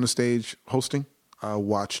not on the stage hosting, I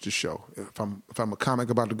watch the show. If I'm a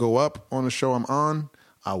comic about to go up on the show I'm on,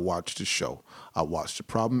 I watch the show. I watch the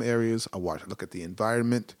problem areas. I look at the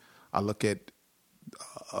environment. I look at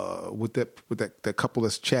with that couple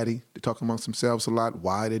that's chatty. They're talking amongst themselves a lot.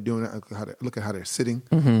 Why they're doing it. Look at how they're sitting.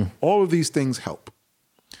 All of these things help.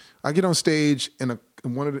 I get on stage and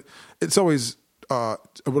it's always a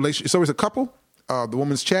relation. It's always a couple. The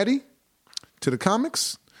woman's chatty to the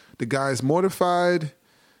comics. The guy's mortified,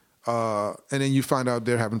 and then you find out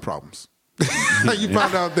they're having problems. You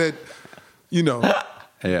find out that,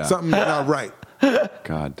 something's not right.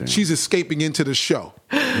 God damn. She's escaping into the show.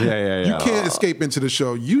 Yeah. You can't escape into the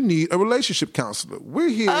show. You need a relationship counselor. We're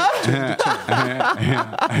here to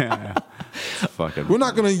determine. Fucking. You're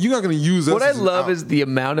not gonna use us. What I as an love out. is the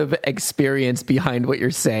amount of experience behind what you're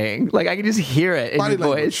saying. Like I can just hear it in Body your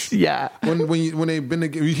voice. language. Yeah. When they've been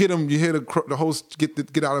together, you hear the host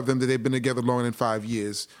get out of them that they've been together longer than 5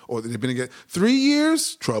 years, or that they've been together 3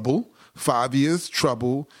 years, trouble. 5 years,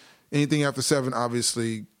 trouble. Anything after 7,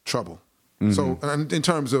 obviously trouble. So in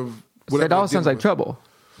terms of whatever, It all they're sounds dealing like trouble.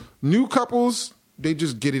 with. New couples, they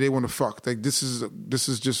just get it. They want to fuck. Like this is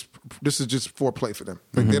just foreplay for them.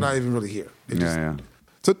 Like they're not even really here. They just, Yeah.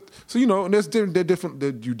 So and they're different.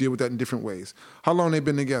 You deal with that in different ways. How long they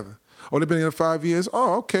been together? Oh, they've been together 5 years.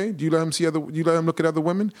 Oh, okay. Do you let them see other? You let them look at other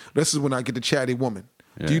women? This is when I get the chatty woman.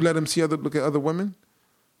 Do you let him look at other women?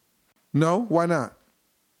 No. Why not?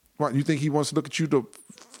 Why? You think he wants to look at you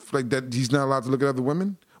like that? He's not allowed to look at other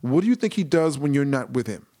women. What do you think he does when you're not with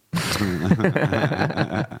him?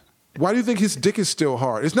 Why do you think his dick is still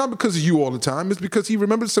hard? It's not because of you all the time. It's because he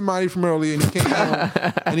remembered somebody from earlier and he came down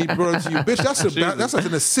and he brought it to you. Bitch, that's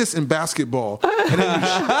an assist in basketball. And then you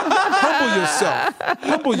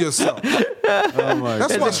humble yourself.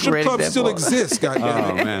 That's why a strip great clubs still example. exist,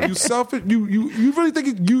 goddamn. Oh, man. You selfish. You really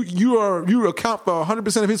think you account for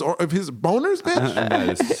 100% of his boners, bitch?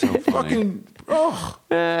 That is so funny. Fucking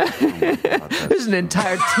There's an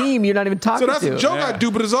entire team you're not even talking So that's to. a joke I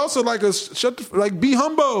do, but it's also like be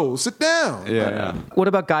humble, sit down. Yeah. What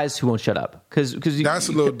about guys who won't shut up? Because That's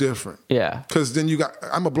a little different. Yeah. Because then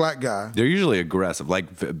I'm a black guy. They're usually aggressive,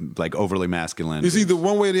 like overly masculine. It's either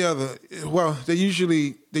one way or the other. Well, they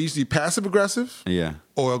usually passive aggressive Yeah.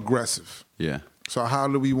 or aggressive. Yeah. So how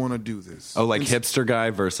do we want to do this? Oh, like hipster guy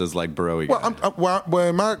versus like bro-y guy.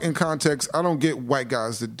 Well, in context, I don't get white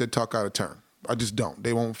guys that talk out of turn. I just don't.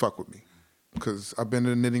 They won't fuck with me. Because I've been to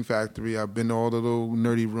the knitting factory. I've been to all the little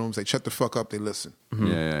nerdy rooms. They shut the fuck up. They listen.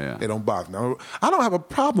 Yeah. They don't bother me. I don't have a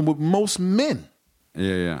problem with most men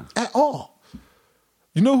Yeah. at all.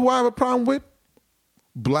 You know who I have a problem with?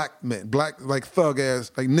 Black men. Black, like thug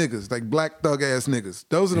ass, like niggas, like black thug ass niggas.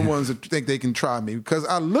 Those are the ones that think they can try me because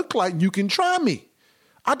I look like you can try me.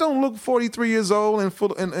 I don't look 43 years old and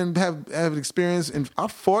full and have experience. And I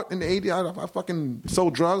fought in the 80s. I fucking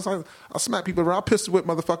sold drugs. I smack people around. I pistol whip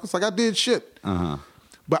motherfuckers. Like I did shit.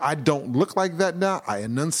 But I don't look like that now. I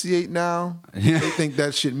enunciate now. They think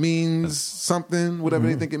that shit means something, whatever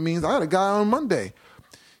they think it means. I had a guy on Monday.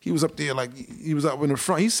 He was up there like he was up in the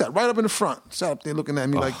front. He sat right up in the front. Sat up there looking at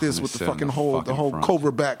me like this with the fucking whole front.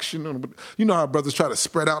 cobra back shit. You know how brothers try to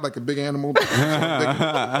spread out like a big animal. Cobra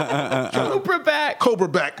back. Cobra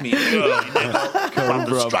back me. I'm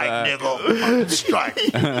the strike, nigga. I'm the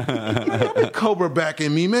strike. Cobra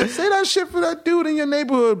backing me, man. Say that shit for that dude in your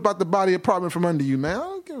neighborhood about the body apartment from under you, man. I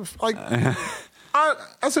don't give a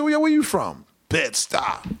I said, well, where you from?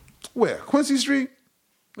 Bed-Stuy. Where? Quincy Street?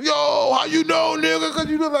 Yo, how you know, nigga? Because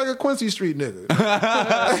you look like a Quincy Street nigga.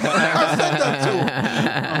 I said that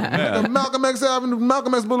to him. Malcolm X Avenue,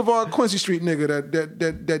 Malcolm X Boulevard, Quincy Street nigga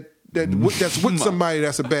that's with somebody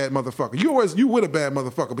that's a bad motherfucker. You with a bad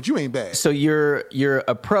motherfucker, but you ain't bad. So your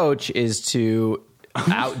approach is to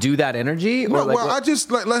outdo that energy? No, or like, I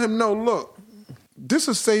just let him know, look, this is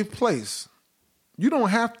a safe place. You don't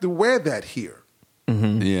have to wear that here.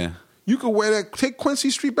 Yeah. You could wear that. Take Quincy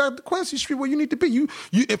Street back to Quincy Street where you need to be. You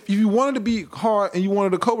if you wanted to be hard and you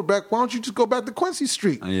wanted a Cobra back, why don't you just go back to Quincy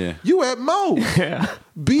Street? Yeah. You at Moe's. Yeah.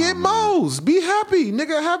 Be at Moe's. Be happy,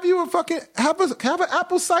 nigga. Have you a fucking have an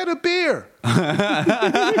apple cider beer. You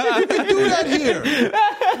can do that here.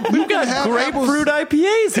 You can have Grapefruit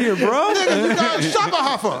IPAs here, bro. Nigga, you got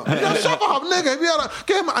Schopperhofer. You got Schopperhofer, nigga. You gotta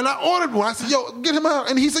get him, and I ordered one. I said, yo, get him out.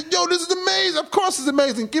 And he said, yo, this is amazing. Of course it's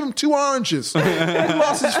amazing. Give him 2 oranges. He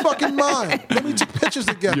lost his fucking mind. Then we took pictures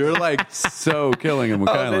together. You're like so killing him with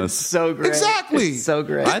oh, kindness. that's so great. Exactly. It's so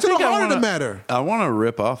great. It's to the heart of the matter. I want to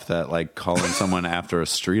rip off that, like calling someone after a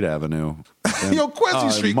street avenue. Yo, Quincy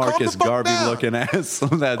Street, calm Marcus the fuck Garvey down. looking ass.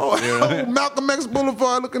 That's, Oh, Malcolm X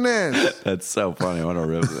Boulevard looking ass. that's so funny. I want to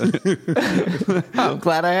rip it. I'm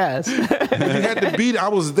glad I asked. If you had to beat it, I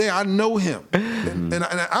was there. I know him. And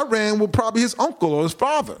I ran with probably his uncle or his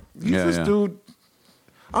father. He's this dude.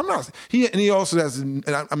 I'm not. He also has, and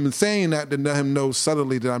I'm saying that to let him know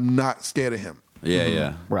subtly that I'm not scared of him.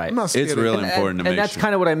 Yeah. Right. I'm not scared It's of really him. important to and make that's sure.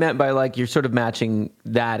 kind of what I meant by like you're sort of matching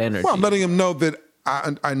that energy. Well, I'm letting him know that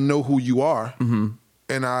I know who you are,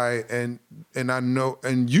 and I know,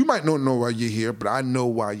 and you might not know why you're here, but I know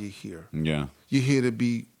why you're here. Yeah. You're here to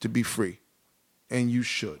be free, and you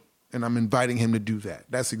should. And I'm inviting him to do that.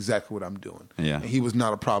 That's exactly what I'm doing. Yeah. And he was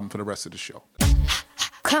not a problem for the rest of the show.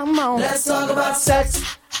 Come on. Let's talk about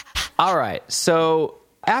sex. All right. So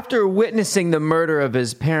after witnessing the murder of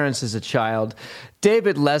his parents as a child,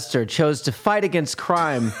 David Lester chose to fight against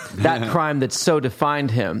crime, that crime that so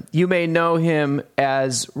defined him. You may know him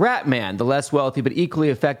as Ratman, the less wealthy but equally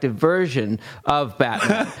effective version of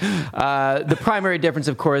Batman. The primary difference,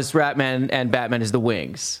 of course, Ratman and Batman is the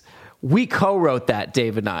wings. We co-wrote that,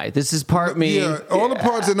 Dave and I. This is part me. Yeah, all the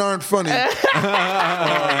parts that aren't funny.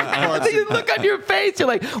 You look on your face, you're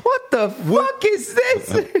like, what the fuck is this?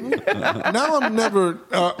 Now I'm never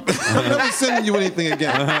sending you anything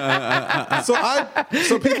again.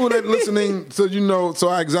 So people that listening, so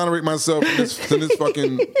I exonerate myself from this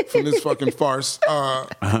fucking farce.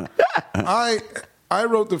 I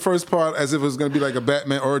wrote the first part as if it was going to be like a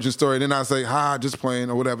Batman origin story. Then I say, just playing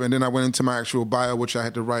or whatever. And then I went into my actual bio, which I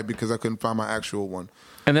had to write because I couldn't find my actual one.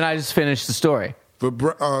 And then I just finished the story. But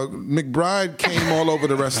McBride came all over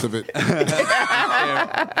the rest of it. Just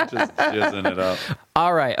jizzing it up.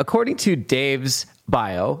 All right. According to Dave's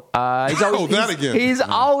bio, he's always that again. He's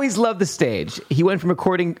always loved the stage. He went from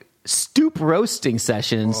recording stoop roasting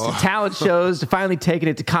sessions to talent shows to finally taking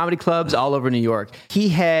it to comedy clubs all over New York. He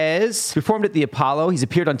has performed at the Apollo. He's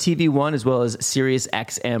appeared on TV One as well as Sirius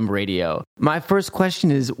XM radio. My first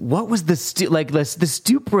question is, what was the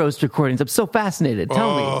stoop roast recordings? I'm so fascinated.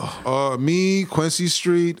 Tell me. Me, Quincy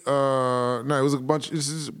Street. It was a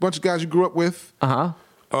bunch of guys you grew up with.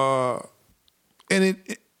 And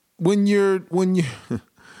when you're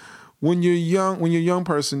young, when you're a young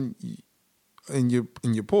person and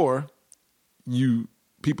you're poor,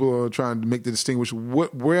 people are trying to make the distinguish.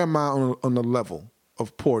 Where am I on the level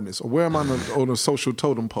of poorness, or where am I on a social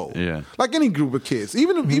totem pole? Yeah, like any group of kids,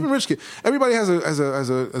 even rich kids. Everybody has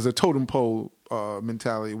a totem pole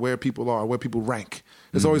mentality where people are, where people rank.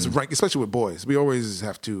 There's always rank, especially with boys. We always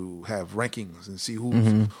have to have rankings and see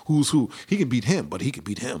who's who. He can beat him, but he can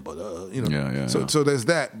beat him. But So there's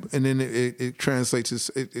that, and then it translates.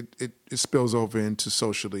 It spills over into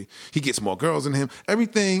socially. He gets more girls than him.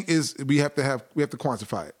 Everything is we have to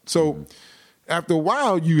quantify it. So after a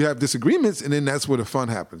while, you have disagreements, and then that's where the fun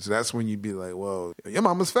happens. That's when you'd be like, "Well, your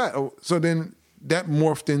mama's fat." Oh, so then that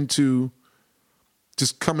morphed into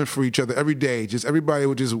just coming for each other every day. Just everybody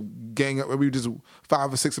would just gang up. We would just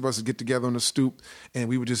 5 or 6 of us would get together on the stoop, and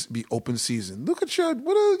we would just be open season. Look at your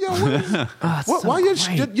why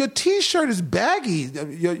your t-shirt is baggy?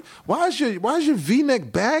 Why is your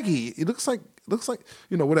V-neck baggy? It looks like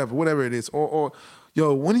whatever it is. Or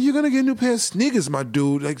yo, when are you gonna get a new pair of sneakers, my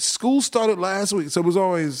dude? Like school started last week, so it was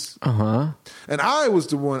always. And I was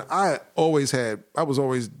the one. I was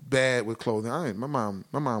always bad with clothing. My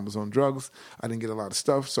mom was on drugs. I didn't get a lot of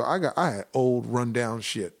stuff, so I had old rundown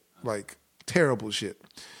shit, like terrible shit,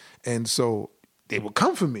 and so they would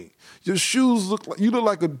come for me. Your shoes look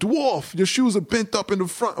like a dwarf. Your shoes are bent up in the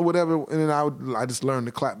front or whatever, and then I just learned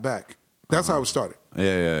to clap back. That's how it started.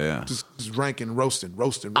 Yeah. Just ranking, roasting.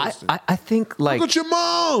 I think like look at your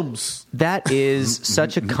moms. That is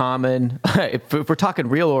such a common. If we're talking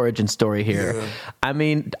real origin story here, yeah. I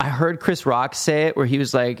mean, I heard Chris Rock say it where he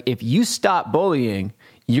was like, "If you stop bullying,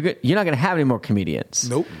 you're not going to have any more comedians."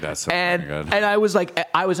 Nope. That's so and good. And I was like,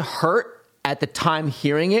 I was hurt at the time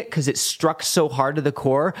hearing it because it struck so hard to the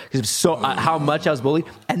core because of so how much I was bullied.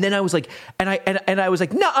 And then I was like, and I was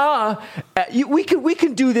like, nah, we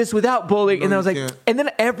can do this without bullying. No, and I was like, can't. and then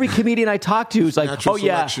every comedian I talked to was like, Natural oh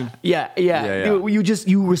yeah, selection. yeah.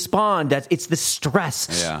 You respond. It's the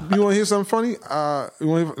stress. Yeah. You want to hear something funny?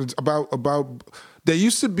 About there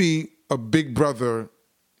used to be a big brothering,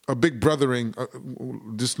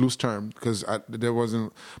 just loose term because there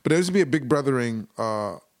wasn't, but there used to be a big brothering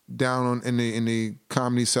down in the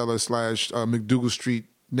Comedy Cellar / McDougal Street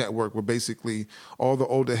network, where basically all the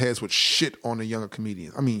older heads would shit on the younger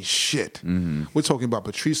comedians. I mean, shit. Mm-hmm. We're talking about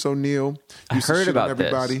Patrice O'Neal. I've heard about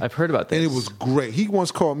this. I've heard about this. And it was great. He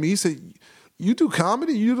once called me. He said, "You do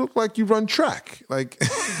comedy? You look like you run track." Like,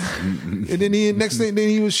 and then next thing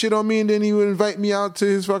he would shit on me, and then he would invite me out to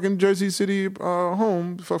his fucking Jersey City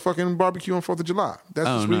home for fucking barbecue on 4th of July. That's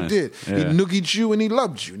just what he did. Yeah. He noogied you and he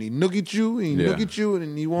loved you, and he noogied you and he noogied you,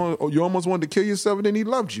 and you almost wanted to kill yourself, and then he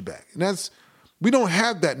loved you back. And we don't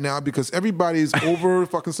have that now because everybody's over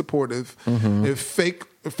fucking supportive. They're fake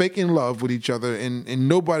in love with each other, and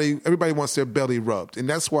everybody wants their belly rubbed, and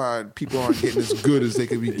that's why people aren't getting as good as they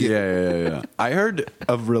could be getting. Yeah. I heard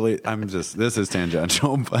of this is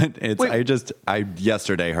tangential, but I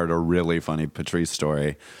yesterday heard a really funny Patrice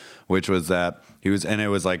story, which was that it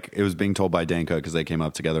was being told by Dan Cook because they came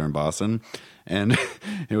up together in Boston. And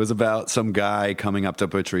it was about some guy coming up to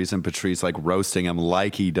Patrice and Patrice like roasting him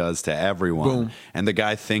like he does to everyone. Boom. And the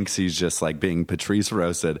guy thinks he's just like being Patrice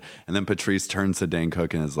roasted. And then Patrice turns to Dan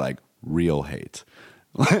Cook and is like, "Real hate."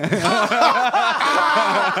 He took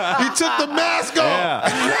the mask off. Yeah.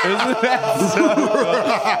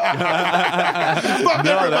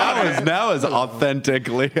 that was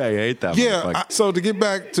authentically. I hate that. Yeah. So to get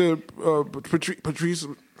back to Patrice,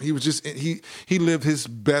 he was just he lived his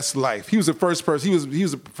best life. He was the first person. He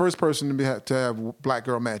was the first person to have black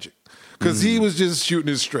girl magic because he was just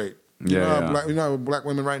shooting it straight. Black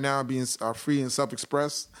women right now are free and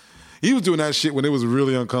self-expressed. He was doing that shit when it was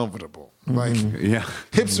really uncomfortable. Like,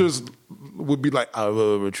 hipsters would be like, I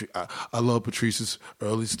love Patrice's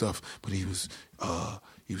early stuff, but he was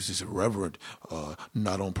just irreverent,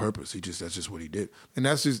 not on purpose. That's just what he did, and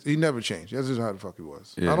he never changed. That's just how the fuck he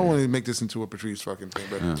was. I don't want to make this into a Patrice fucking thing,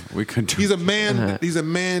 but we could. He's a man. He's a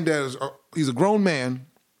man he's a grown man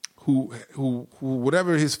who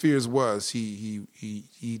whatever his fears was, he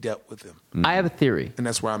dealt with them. I have a theory, and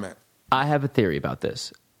that's where I'm at. I have a theory about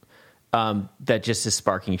this. That just is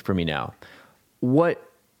sparking for me now. What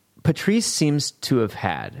Patrice seems to have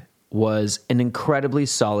had was an incredibly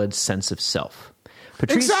solid sense of self.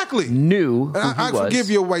 Patrice Exactly. knew who And he I was. forgive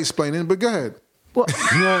your white splaining, but go ahead. Well,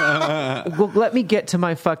 well, let me get to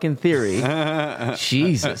my fucking theory.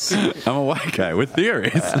 Jesus. I'm a white guy with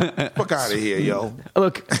theories. Fuck out of here, yo.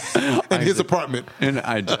 Look, In his apartment. And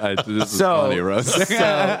this is so, funny, Rose.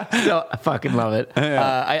 so I fucking love it.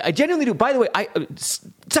 I genuinely do. By the way,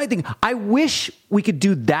 side thing, I wish we could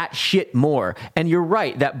do that shit more. And you're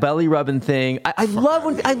right, that belly rubbing thing. I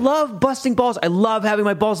love busting balls. I love having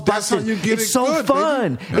my balls That's busted. how you get it's it so good,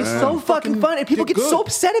 fun. baby. It's so fucking fun. And people get get so good.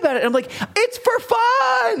 upset about it. And I'm like, it's for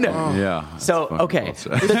fun. Yeah. So, Fucking okay.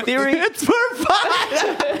 bullshit. The theory. It's for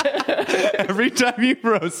fun. Every time you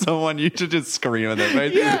roast someone, you should just scream in their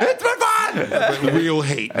face. It's for fun. But real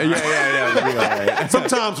hate. Yeah.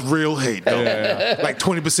 Sometimes real hate, though. Like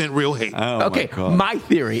 20% real hate. Oh, Okay, my God. my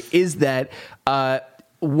theory is that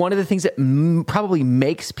one of the things that probably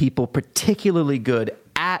makes people particularly good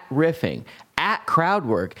at riffing, at crowd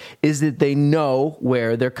work, is that they know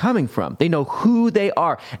where they're coming from. They know who they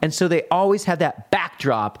are. And so they always have that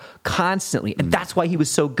backdrop constantly. And that's why he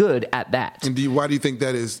was so good at that. And why do you think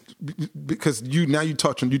that is? Because you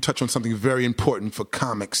touch on something very important for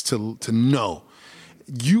comics to know.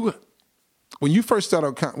 When you first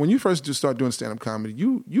start doing stand up comedy,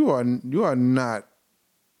 you are not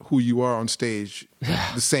who you are on stage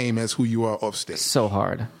the same as who you are off stage. So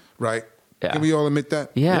hard. Right? Yeah. Can we all admit that?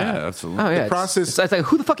 Yeah. Yeah, absolutely. Oh, yeah. The process- It's like,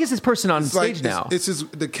 who the fuck is this person on It's stage like, now?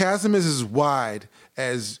 The chasm is as wide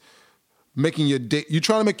as making your day. You're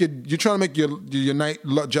trying to make your night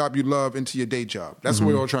job you love into your day job. That's what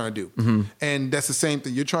we're all trying to do. And that's the same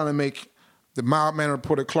thing. You're trying to make the mild mannered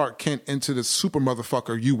reporter Clark Kent into the super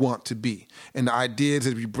motherfucker you want to be. And the idea is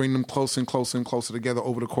that if you bring them closer and closer and closer together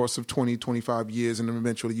over the course of 20, 25 years, and then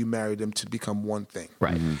eventually you marry them to become one thing.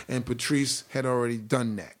 Right. And Patrice had already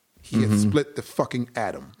done that. He had split the fucking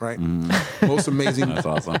atom, right? Most amazing, That's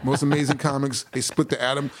awesome. most amazing comics, they split the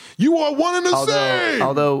atom. You are one and the same.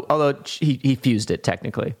 Although he fused it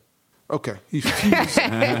technically. Okay, he fused.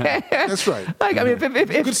 That's right. Like, I mean,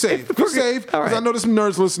 if Good save. if Good we're- save. All 'Cause right. I know there's some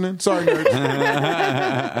nerds listening. Sorry,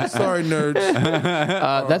 nerds. Sorry, nerds.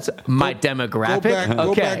 That's my demographic.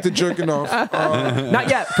 Go Okay. back to jerking off. Not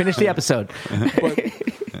yet. Finish the episode.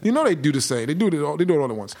 But you know they do the same. They do it all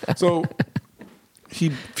at once. So he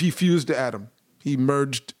fused the atom. He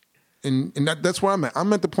merged, and that's where I'm at.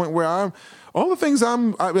 I'm at the point where all the things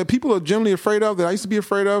that people are generally afraid of that I used to be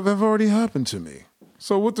afraid of have already happened to me.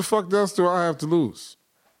 So what the fuck else do I have to lose?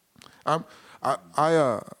 I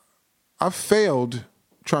failed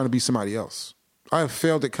trying to be somebody else. I have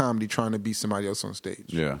failed at comedy trying to be somebody else on stage.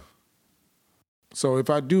 Yeah. So if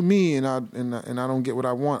I do me and I don't get what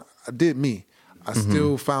I want, I did me. I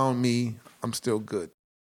still found me. I'm still good.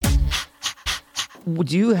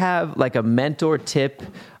 Do you have like a mentor tip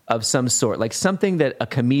of some sort, like something that a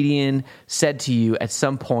comedian said to you at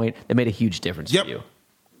some point that made a huge difference Yep. for you?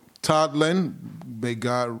 Todd Lenn, may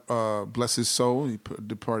God bless his soul, he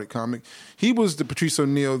departed comic. He was the Patrice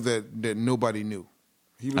O'Neal that nobody knew.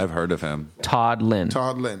 I've heard of him. Todd Lynn.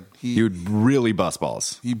 Todd Lenn. He would really bust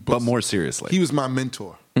balls, but more seriously. He was my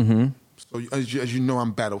mentor. Mm-hmm. So as you know,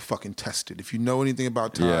 I'm battle fucking tested. If you know anything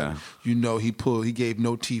about Todd, Yeah. you know he gave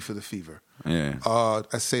no tea for the fever. Yeah.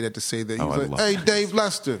 I say that to say that he Oh, was I like, love "Hey, that. Dave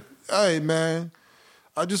Lester, hey man,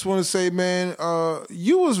 I just want to say, man,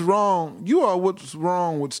 you was wrong. You are what's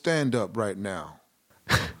wrong with stand up right now."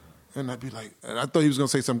 And I'd be like, and I thought he was gonna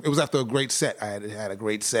say something. It was after a great set. I had a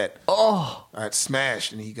great set. Oh, I had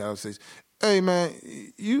smashed, and he got up and says, "Hey man,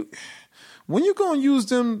 when you gonna use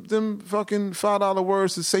them fucking $5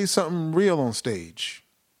 words to say something real on stage?"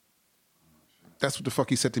 That's what the fuck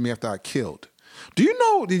he said to me after I killed. Do you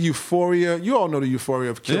know the euphoria? You all know the euphoria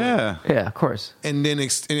of killing. Yeah. Yeah, of course. And then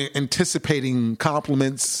anticipating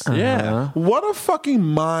compliments. Yeah. What a fucking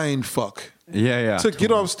mind fuck Yeah. to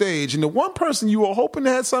get off stage. And the one person you were hoping to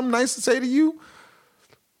have something nice to say to you,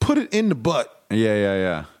 put it in the butt.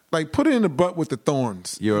 Yeah. Like, put it in the butt with the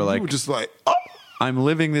thorns. You were And like- you were just like, oh. I'm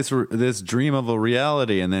living this dream of a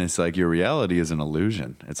reality, and then it's like your reality is an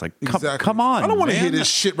illusion. It's like, come on. I don't want to man. hear this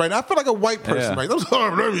shit right now. I feel like a white person. Yeah. Right?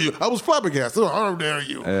 How dare you? I was flabbergasted. How dare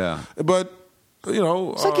you? Yeah. But, you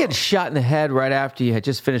know. It's like getting shot in the head right after you had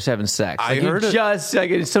just finished having sex. I Like, you heard it. just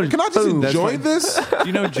like it's so. can I just boom. enjoy this? Do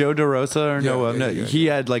you know Joe DeRosa or no? Yeah. He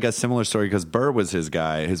had like a similar story because Burr was his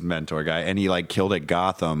guy, his mentor guy, and he like killed at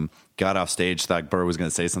Gotham, got off stage, thought Burr was going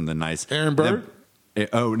to say something nice. Aaron Burr?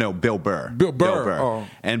 Oh no, Bill Burr. Bill Burr. Oh.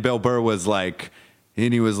 And Bill Burr was like,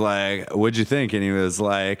 and he was like, "What'd you think?" And he was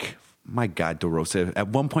like, "My God, DeRosa, at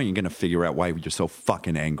one point you're going to figure out why you're so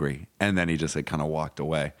fucking angry." And then he just like kind of walked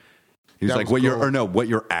away. He was That like, was what cool.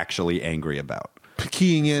 you're actually angry about.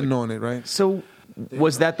 Keying in on it, right? So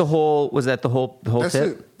was that the whole That's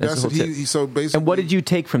tip? it. That's the it. whole tip. So basically, And what did you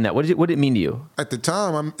take from that? What did it mean to you? At the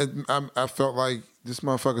time, I felt like this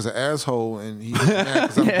motherfucker's an asshole, and he's mad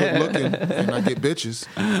because I'm good looking and I get bitches.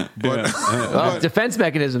 But, Well, defense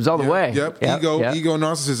mechanisms all the way. Yep. Yep. Ego,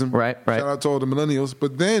 narcissism. Right. Shout out to all the millennials.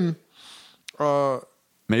 But then,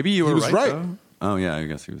 Maybe you were was right. though. Oh yeah, I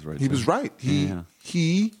guess he was right. he too. was right.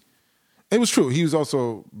 He. It was true. He was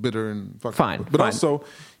also bitter and fucking. Fine, But fine. also,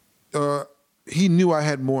 he knew I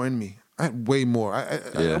had more in me. I had way more.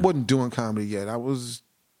 I wasn't doing comedy yet. I was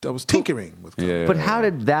tinkering with comedy. Yeah. But how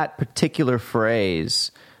did that particular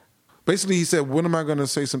phrase? Basically, he said, "When am I going to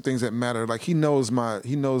say some things that matter?" Like he knows my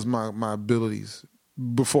abilities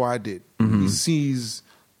before I did. He sees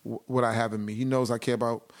what I have in me. He knows I care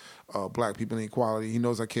about black people and equality. He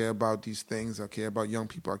knows I care about these things. I care about young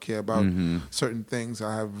people. I care about certain things.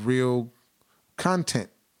 I have real content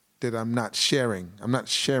that I'm not sharing. I'm not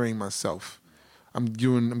sharing myself. I'm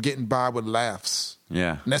getting by with laughs.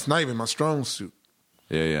 Yeah. And that's not even my strong suit.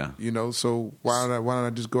 Yeah. You know, so why don't I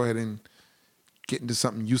just go ahead and get into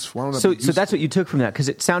something useful? Why don't I So be useful? that's what you took from that, because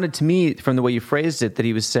it sounded to me from the way you phrased it that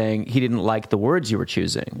he was saying he didn't like the words you were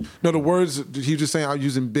choosing. No, the words, he was just saying I was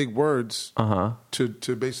using big words Uh-huh.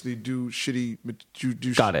 to basically do shitty,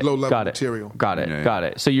 Got it. low-level Got it. material. Got it. Yeah. Got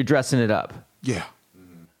it. So you're dressing it up, Yeah.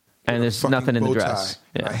 and there's Fucking nothing in the bow dress. tie.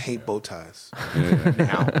 Yeah. I hate bow ties. I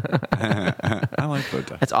like bow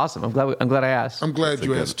tie. That's awesome. I'm glad I asked. I'm glad you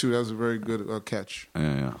good- asked, too. That was a very good catch.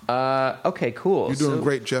 Yeah. Okay, cool. You're doing So-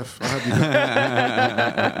 great, Jeff. I'll have you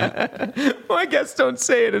back. Well, I guess don't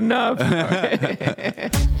say it enough.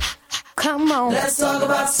 Come on. Let's talk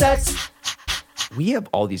about sex. We have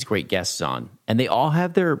all these great guests on, and they all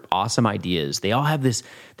have their awesome ideas. They all have this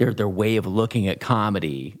their way of looking at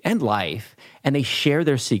comedy and life, and they share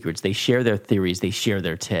their secrets. They share their theories. They share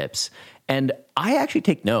their tips. And I actually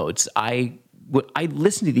take notes. I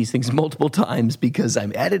listen to these things multiple times because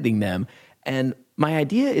I'm editing them. And my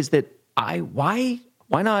idea is that why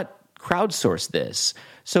not crowdsource this?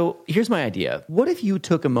 So here's my idea. What if you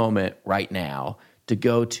took a moment right now to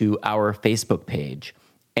go to our Facebook page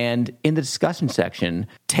and in the discussion section,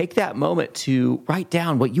 take that moment to write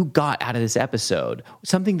down what you got out of this episode,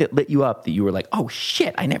 something that lit you up that you were like, oh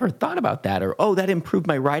shit, I never thought about that, or oh, that improved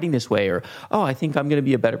my writing this way, or oh, I think I'm going to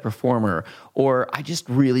be a better performer, or I just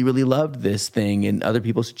really, really loved this thing and other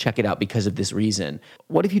people should check it out because of this reason.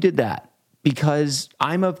 What if you did that? Because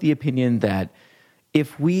I'm of the opinion that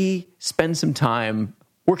if we spend some time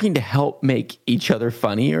working to help make each other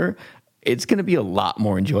funnier, it's going to be a lot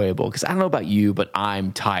more enjoyable. Because I don't know about you, but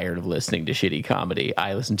I'm tired of listening to shitty comedy.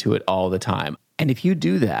 I listen to it all the time. And if you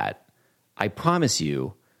do that, I promise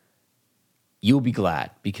you, you'll be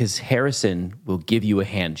glad, because Harrison will give you a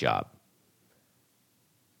hand job.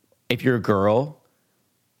 If you're a girl,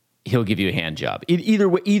 he'll give you a hand job. Either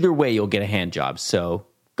way, you'll get a hand job. So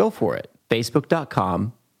go for it.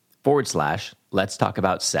 Facebook.com/Let's Talk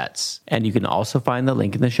About Sets. And you can also find the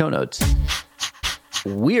link in the show notes.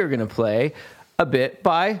 We are going to play a bit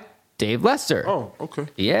by Dave Lester. Oh, okay.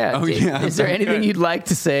 Yeah. Oh, Dave, yeah. Is there anything you'd like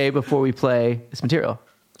to say before we play this material?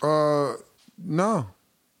 No.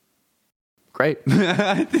 Great.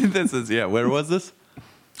 I think this is, where was this?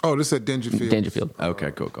 Oh, this is at Dangerfield. Dangerfield, Okay,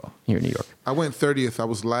 cool. here in New York. I went 30th. I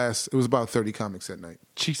was last. It was about 30 comics that night.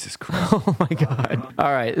 Jesus Christ. Oh, my God.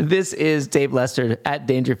 All right. This is Dave Lester at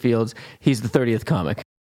Dangerfields. He's the 30th comic.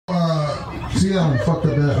 See how I fucked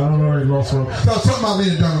up that? I don't know where he lost one. So I was talking about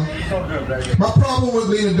Lena Dunham. My problem with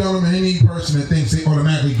Lena Dunham and any person that thinks they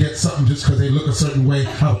automatically get something just because they look a certain way, I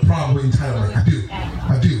have a problem with entitlement. I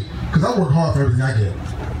do. Because I work hard for everything I get.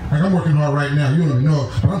 Like I'm working hard right now. You don't even know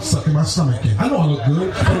it, but I'm sucking my stomach in. I know I look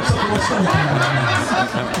good, but I'm sucking my stomach in right now.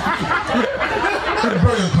 It's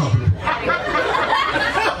very uncomfortable.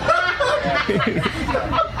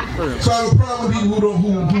 So I have a problem with people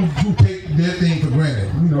who take their thing for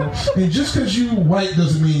granted, you know. And just because you white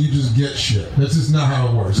doesn't mean you just get shit. That's just not how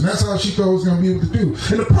it works. And that's how she thought it was going to be with the dude.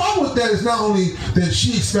 And the problem with that is not only that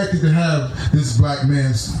she expected to have this black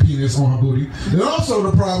man's penis on her booty, and also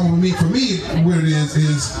the problem with me, for me, what it is,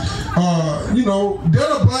 you know, there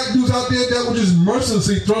are black dudes out there that will just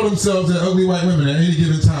mercilessly throw themselves at ugly white women at any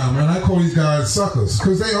given time. And I call these guys suckers,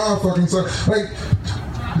 because they are fucking suckers. Like,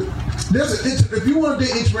 if you want to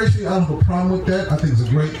date interracially, I don't have a problem with that. I think it's a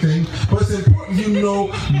great thing. But it's important you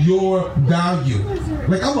know your value.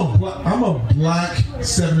 Like I'm a black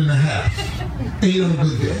 7.5. 8 on a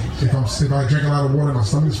good day. If I drink a lot of water, my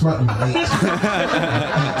stomach's flat, I'm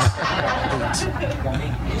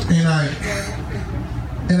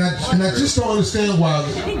 8. And I just don't understand why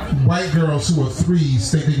white girls who are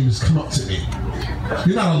 3s think they can just come up to me.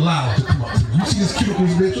 You're not allowed to come up to me. You see these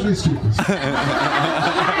cuticles, bitch? Look at these cuticles. What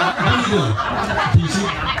are you doing? Do you see?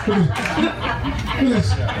 Look at this.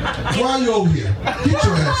 Why are you over here? Get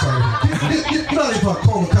your ass out of here. Get out of here if I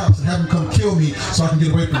call the cops and have them come kill me so I can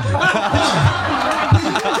get away from you. Come on.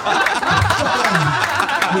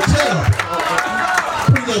 You're terrible.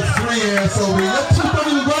 Bring your 3 ass over here. Your teeth don't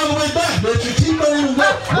even go all the way back, bitch. Your teeth don't even go.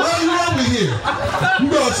 Why are you over here? You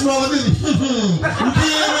got smaller than you can't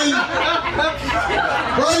even.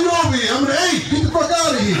 Why are you over here? I'm an 8. Get the fuck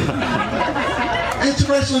out of here.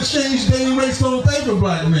 Interracial exchange dating rates don't favor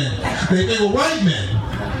black men. They favor white men.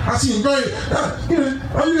 I see them very.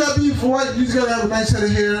 All you gotta be for white, you just gotta have a nice head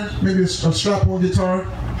of hair, maybe a strap-on guitar.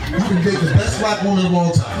 You can date the best black woman of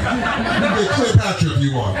all time. You can date Cleopatra if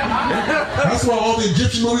you want. That's why all the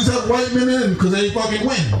Egyptian movies have white men in them, because they fucking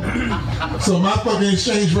win. So my fucking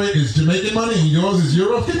exchange rate is Jamaican money and yours is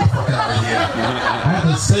euro. Get the fuck out of here. I have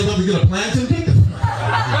to save up to get a plantain. Get the fuck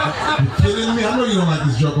out of here. You kidding me? I know you don't like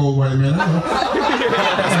this joke, old white man. I know.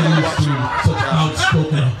 I'm used to such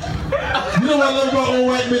outspoken. You know what I love about old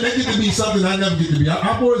white men? They get to be something I never get to be.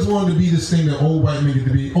 I've always wanted to be this thing that old white men get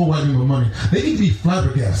to be. Old white men with money. They get to be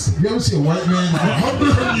flabbergasted. You ever see a white man?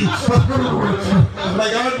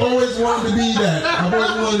 Like, I've always wanted to be that. I've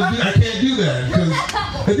always wanted to be. I can't do that because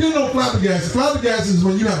if you don't know flabbergasted, flabbergasted is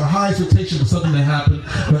when you have a high expectation for something to happen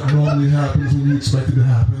that normally happens when you expect it to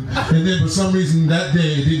happen, and then for some reason that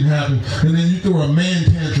day it didn't happen, and then you throw a man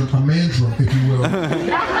tantrum, if you will.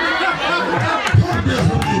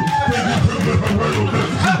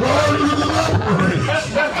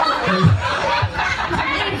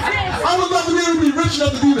 I would love to be able to be rich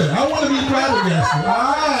enough to do that. I want to be flabbergasted. I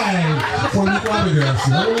want to be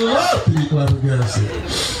flabbergasted. I would love to be flabbergasted.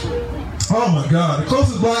 Oh my God. The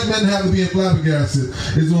closest black men have to being flabbergasted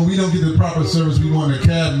is when we don't get the proper service we want in a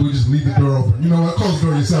cab and we just leave the door open. You know what? Close the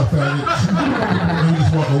door yourself, faggot. And we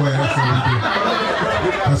just walk away. That's what we do.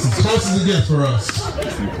 That's as close as it gets for us.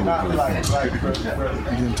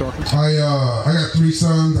 I got 3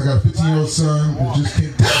 sons. I got a 15-year-old son who just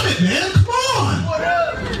can't. Damn it, man! Come on!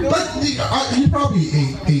 Like, you probably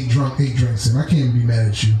ate drinks in. I can't be mad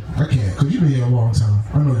at you. I can't, because you've been here a long time.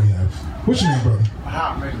 I know you have. What's your name, brother?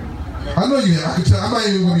 I know you have. I can tell. I'm not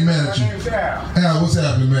even going to be mad at you. Al, what's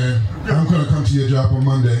happening, man? I'm going to come to your job on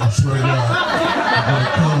Monday. I swear to God. I'm going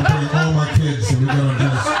to come bring all my kids and we're going to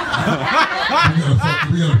just... We're going to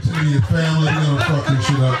pretend to be your family. We're going to fuck your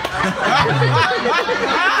shit up.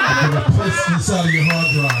 I'm going to piss inside of your hard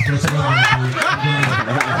drive. That's what I'm going to do.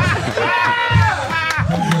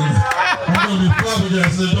 I'm going to be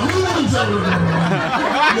flabbergasted. Yo,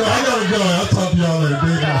 I got to go. I'll talk to y'all later.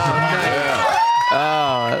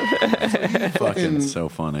 Fucking so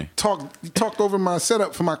funny. Talked over my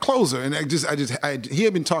setup for my closer, and he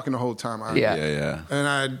had been talking the whole time. Yeah.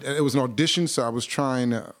 And it was an audition, so I was trying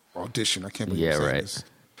to audition. I can't believe I'm saying this.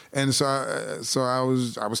 And so I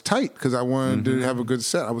was tight because I wanted to have a good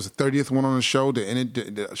set. I was the 30th one on the show.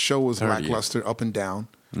 The show was lackluster, up and down.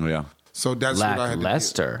 Yeah. So that's what I had to do.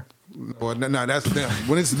 Lackluster. Well, no, that's them.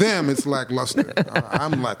 When it's them, it's lackluster.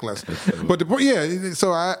 I'm lackluster. But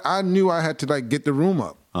so I knew I had to like get the room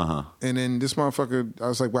up. And then this motherfucker, I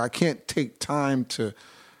was like, well, I can't take time to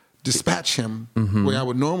dispatch him the way I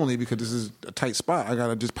would normally because this is a tight spot. I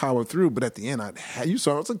gotta just power through. But at the end, I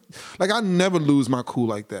was like I never lose my cool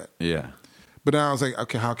like that. Yeah. But then I was like,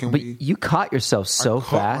 okay, how can we? You caught yourself so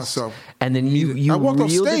fast, and then you I walked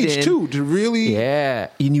off reeled stage it in. too to really. Yeah,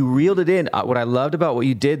 and you reeled it in. What I loved about what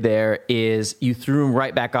you did there is you threw him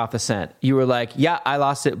right back off the scent. You were like, "Yeah, I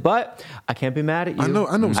lost it, but I can't be mad at you. I know.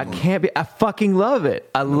 I can't be. I fucking love it.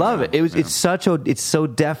 I love it. It's so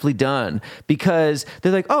deftly done because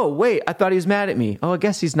they're like, "Oh wait, I thought he was mad at me. Oh, I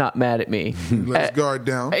guess he's not mad at me." Let his guard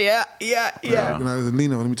down. Yeah. And I was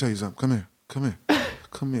Lino, let me tell you something.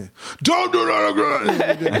 Come here. Don't do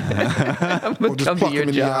that again. I'm gonna come to your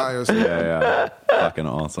job. Yeah. Fucking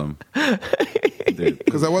awesome.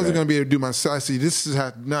 Because I wasn't going to be able to do my set. I see this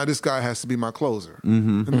guy has to be my closer.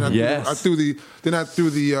 And then I threw the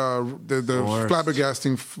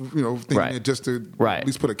flabbergasting thing just to at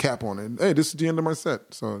least put a cap on it. Hey, this is the end of my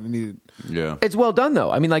set. So I needed. Yeah, it's well done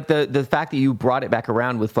though. I mean, like the fact that you brought it back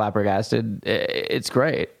around with flabbergasted, it's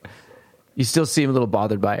great. You still seem a little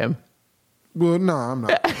bothered by him. Well, no, I'm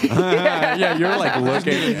not. Yeah, you're like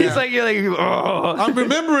looking. He's like, you're like, oh. I'm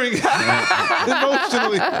remembering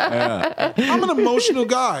emotionally. Yeah. I'm an emotional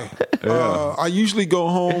guy. I usually go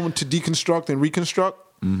home to deconstruct and reconstruct.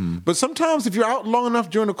 But sometimes if you're out long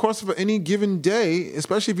enough during the course of any given day,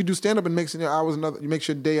 especially if you do stand up and makes your hours you makes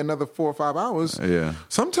your day another 4 or 5 hours. Yeah.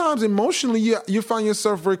 Sometimes emotionally you find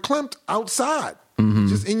yourself very clamped outside,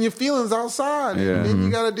 just in your feelings outside, and then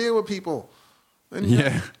you got to deal with people.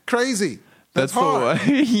 And crazy. That's hard.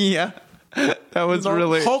 Yeah. That was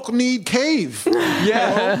really Hulk need cave.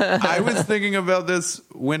 Yeah. I was thinking about this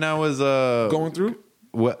when I was going through.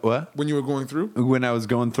 What? When you were going through? When I was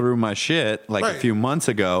going through my shit a few months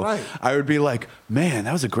ago, I would be like, man,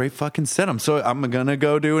 that was a great fucking set. I'm going to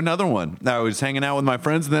go do another one. I was hanging out with my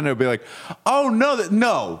friends, and then it would be like, oh,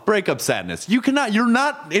 no, breakup sadness. You're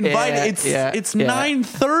not invited. It's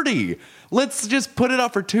 9:30. Let's just put it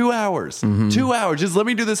up for 2 hours. 2 hours. Just let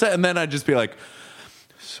me do this set. And then I'd just be like,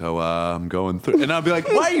 so I'm going through, and I'll be like,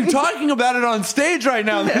 why are you talking about it on stage right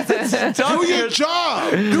now? Do your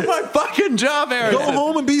job. Do my fucking job, Aaron. Go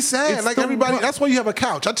home and be sad like everybody. That's why you have a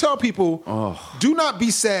couch. I tell people, do not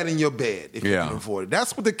be sad in your bed if you can afford it.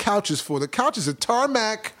 That's what the couch is for. The couch is a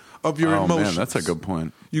tarmac of your emotions. Man, that's a good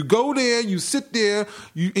point. You go there, you sit there,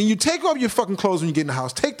 and you take off your fucking clothes when you get in the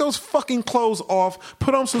house. Take those fucking clothes off.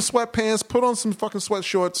 Put on some sweatpants. Put on some fucking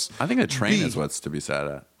sweatshorts. I think the train is what's to be sad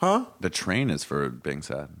at. Huh? The train is for being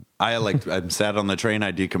sad. I'm sad on the train.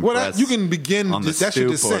 I decompress. Well, you can begin. On the that's your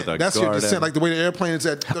descent. That's your descent. Like the way the airplane is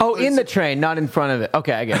at. In the train, not in front of it.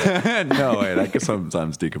 Okay, I get it. No, wait. I can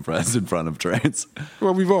sometimes decompress in front of trains.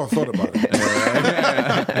 Well, we've all thought about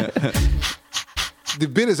it. The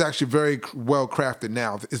bit is actually very well crafted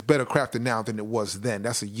now. It's better crafted now than it was then.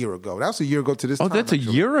 That's a year ago. That was a year ago to this time. Oh, that's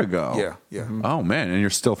actually. a year ago? Yeah. Oh, man. And you're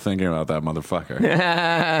still thinking about that motherfucker.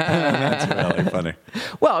 That's really funny.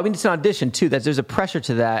 Well, I mean, it's an audition, too. There's a pressure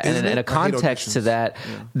to that and a context to that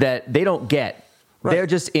that they don't get. Right. They're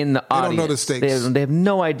just in the audience. They don't know the stakes. They have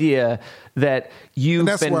no idea that you've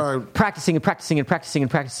been practicing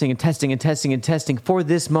and testing for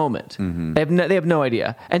this moment. They have no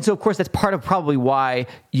idea. And so, of course, that's part of probably why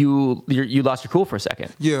you lost your cool for a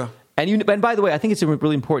second. Yeah. And by the way, I think it's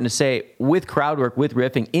really important to say with crowd work, with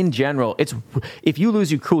riffing in general, if you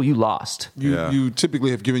lose your cool, you lost. You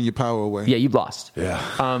typically have given your power away. Yeah, you've lost. Yeah.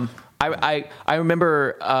 I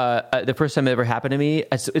remember the first time it ever happened to me.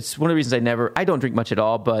 It's one of the reasons I don't drink much at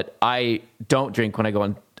all, but I don't drink when I go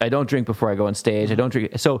on. I don't drink before I go on stage. I don't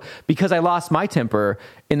drink. So because I lost my temper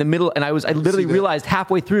in the middle, and I literally realized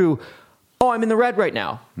halfway through, oh, I'm in the red right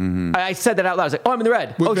now. I said that out loud. I was like, oh, I'm in the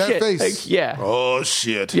red. With oh that shit. face. Yeah. Oh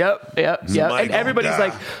shit. Yep. And everybody's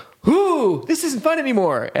like, ooh, this isn't fun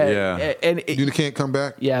anymore. And you can't come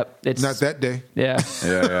back. Yeah, it's not that day. Yeah.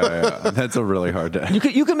 That's a really hard day.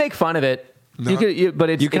 You can make fun of it. No. But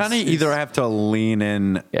it's kind of either have to lean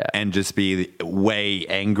in and just be way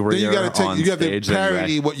angrier. Then you got to you have to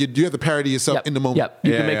parody you have to parody yourself in the moment. Yep.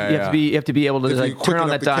 You have to be able to turn on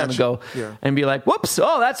that dime and go and be like, whoops,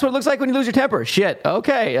 oh, that's what it looks like when you lose your temper. Shit.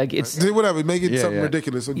 Okay. Like it's whatever. Make it something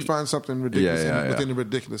ridiculous. So you find something ridiculous within the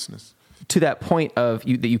ridiculousness. To that point of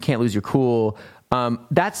that you can't lose your cool.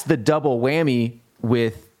 That's the double whammy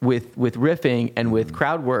with riffing and with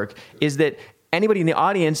crowd work is that anybody in the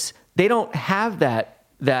audience, they don't have that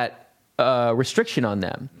restriction on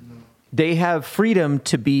them. They have freedom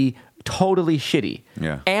to be totally shitty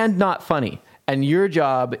and not funny. And your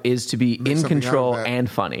job is to be in control and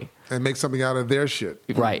funny. And make something out of their shit.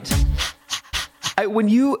 Right. When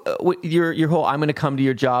your whole I'm going to come to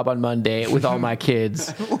your job on Monday with all my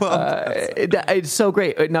kids, it's so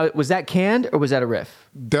great. Now, was that canned or was that a riff?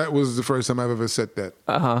 That was the first time I've ever said that.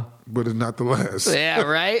 But it's not the last. Yeah,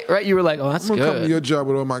 right. You were like, oh, that's good. I'm going to come to your job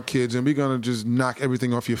with all my kids, and we're going to just knock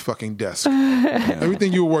everything off your fucking desk.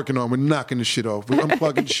 Everything you were working on, we're knocking the shit off. We're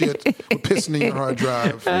unplugging shit. We're pissing in your hard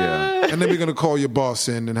drive. And then we're going to call your boss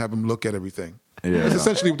in and have him look at everything. That's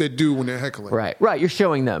essentially what they do when they're heckling. Right. You're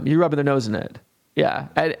showing them. You're rubbing their nose in it. Yeah,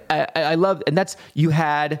 I love, and that's, you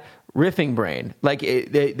had riffing brain. Like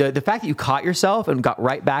the fact that you caught yourself and got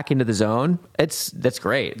right back into the zone, that's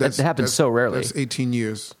great. That happens so rarely. That's 18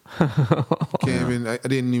 years. I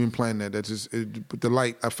didn't even plan that. That's just the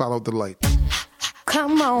light. I followed the light.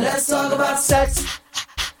 Come on, let's talk about sex.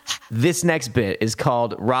 This next bit is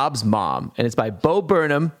called Rob's Mom, and it's by Bo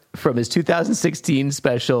Burnham from his 2016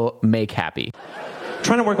 special Make Happy.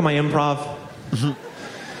 Trying to work on my improv.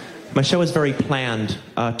 My show is very planned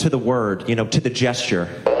to the word, to the gesture.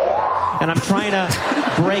 And I'm trying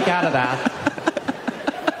to break out of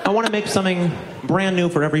that. I want to make something brand new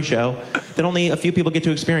for every show that only a few people get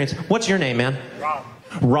to experience. What's your name, man?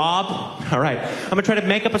 Rob? All right. I'm going to try to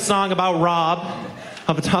make up a song about Rob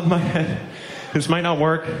off the top of my head. This might not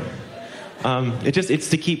work. It's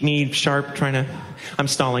to keep me sharp, I'm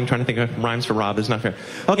stalling, trying to think of rhymes for Rob. It's not fair.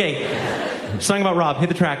 Okay. Song about Rob. Hit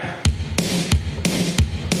the track.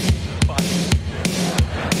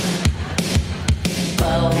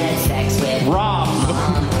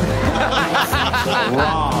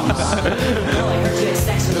 Rob. I heard you had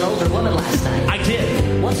sex with an older woman last night. I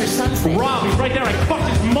did. What's her son's name? Rob, he's right there. I fucked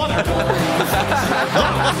his mother.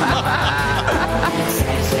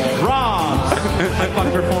 Rob. I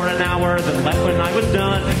fucked her for an hour, then left when I was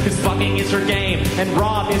done, because fucking is her game, and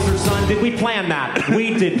Rob is her son. Did we plan that?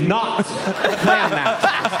 We did not plan that.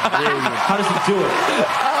 How does he do it?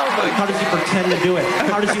 How does he pretend to do it?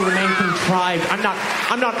 How does he remain contrived?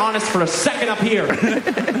 I'm not honest for a second up here.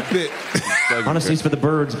 Honesty's for the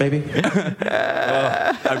birds, baby.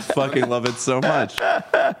 I fucking love it so much.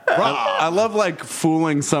 I love like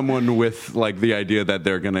fooling someone with like the idea that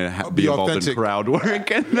they're gonna be involved authentic. in crowd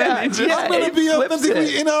work, and then it just, I'm gonna be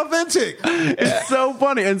authentically inauthentic. it's so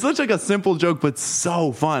funny and such like a simple joke, but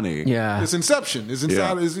so funny. Yeah. It's Inception. It's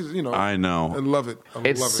inside. Yeah. It's, you know. I know. I love it. I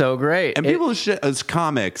It's love it. so great. And people as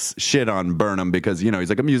comics shit on Burnham because, you know, he's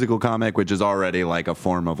like a musical comic, which is already like a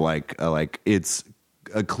form of like it's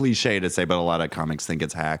a cliche to say, but a lot of comics think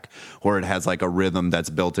it's hack, or it has like a rhythm that's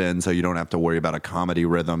built in, so you don't have to worry about a comedy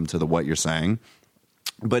rhythm to what you're saying.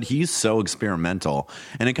 But he's so experimental,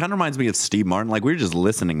 and it kind of reminds me of Steve Martin. Like, we were just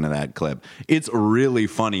listening to that clip. It's really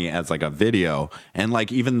funny as like a video, and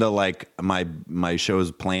like even the like my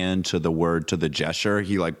show's planned to the word, to the gesture,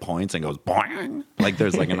 he like points and goes boing. Like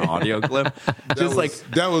there's like an audio clip.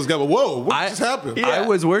 That was whoa, what just happened? I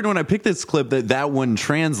was worried when I picked this clip that wouldn't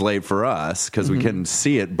translate for us because we couldn't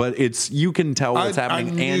see it, but you can tell what's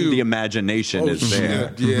happening, and the imagination is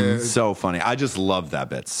there. Yeah. So funny. I just love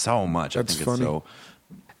that bit so much. That's I think funny. It's so.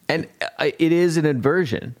 And it is an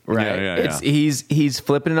inversion, right? Yeah. He's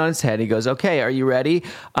flipping it on his head. He goes, "Okay, are you ready?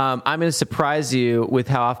 I'm going to surprise you with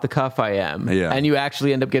how off the cuff I am." Yeah. And you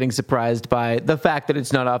actually end up getting surprised by the fact that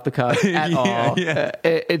it's not off the cuff at all. Yeah.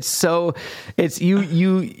 It's you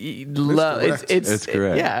love It's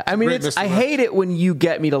correct. Yeah, I mean, Great I Mr. hate it when you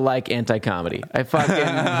get me to like anti-comedy. I fucking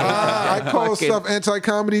I call stuff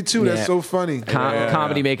anti-comedy too. Yeah. That's so funny.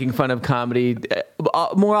 comedy making fun of comedy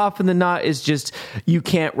more often than not is just you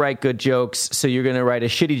can't write good jokes, so you're going to write a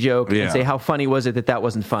shitty joke and say how funny was it that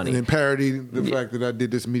wasn't funny, And then parody the fact that I did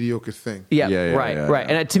this mediocre thing. right.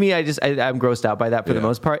 And to me, I'm grossed out by that for the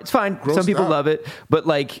most part. It's fine. Some people love it, but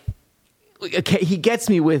like, okay, he gets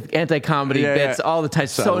me with anti-comedy bits all the time.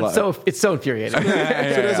 It's so infuriating. So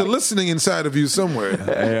there's a listening inside of you somewhere.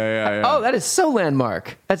 Oh, that is so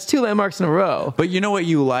landmark. That's 2 landmarks in a row. But you know what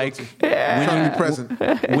you like Trying to be present.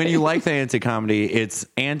 when you like the anti-comedy, it's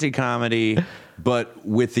anti-comedy, but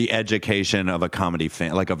with the education of a comedy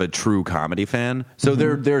fan, like of a true comedy fan. So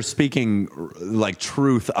they're speaking like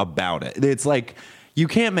truth about it. It's like you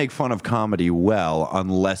can't make fun of comedy well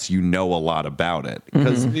unless you know a lot about it.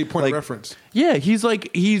 Because You need point of reference. Yeah,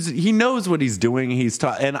 he knows what he's doing.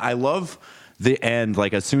 And I love the end.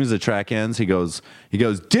 Like as soon as the track ends, he goes,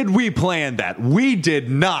 "Did we plan that? We did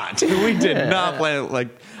not. We did not plan it." Like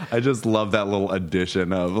I just love that little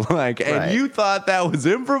addition of like, and you thought that was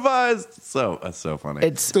improvised. So that's so funny.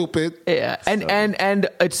 It's Stupid. Yeah, and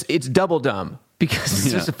it's double dumb. Because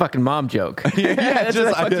it's just a fucking mom joke. That's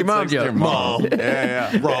just fuck your mom joke. Mom.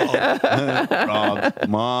 Yeah. Rob.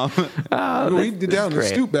 Mom. We did down the great.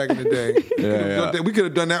 stoop back in the day. We could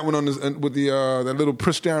have done that one with the that little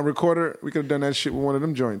push down recorder. We could have done that shit with one of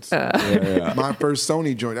them joints. My first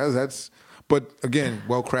Sony joint. But again,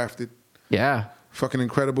 well crafted. Yeah. Fucking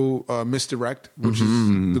incredible misdirect, which is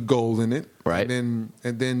the goal in it. Right. And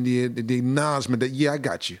then the acknowledgement that I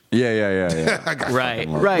got you. Yeah. I got you.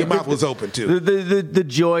 Right. Your mouth was open too. The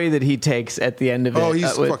joy that he takes at the end of it. Oh,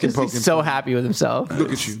 he's fucking poking he's so fun. happy with himself.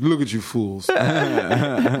 Look at you fools.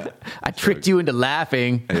 I tricked you into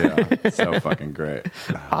laughing. Yeah. So fucking great.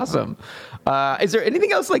 Awesome. Is there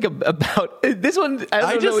anything else like about this one? I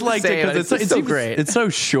don't know just what liked to it say, because but it's so great. It's so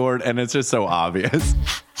short and it's just so obvious.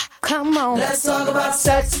 Come on. Let's talk about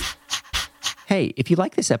sex. Hey, if you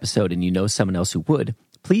like this episode and you know someone else who would,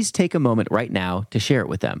 please take a moment right now to share it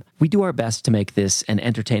with them. We do our best to make this an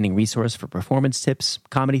entertaining resource for performance tips,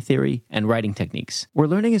 comedy theory, and writing techniques. We're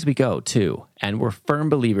learning as we go, too, and we're firm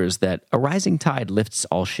believers that a rising tide lifts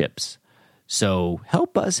all ships. So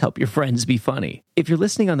help us help your friends be funny. If you're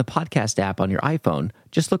listening on the podcast app on your iPhone,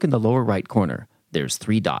 just look in the lower right corner. There's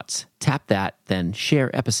 3 dots. Tap that, then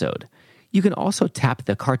share episode. You can also tap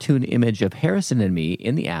the cartoon image of Harrison and me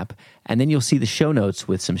in the app, and then you'll see the show notes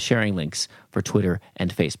with some sharing links for Twitter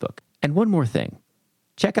and Facebook. And one more thing.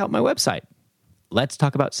 Check out my website,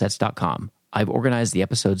 letstalkaboutsets.com. I've organized the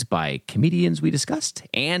episodes by comedians we discussed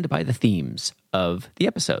and by the themes of the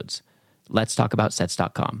episodes.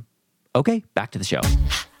 Letstalkaboutsets.com. Okay, back to the show.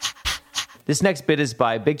 This next bit is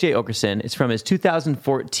by Big J. Okerson. It's from his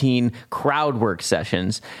 2014 Crowdwork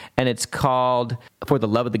sessions, and it's called For the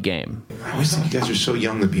Love of the Game. I always think you guys are so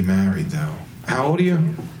young to be married, though. How old are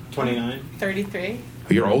you? 29. 33.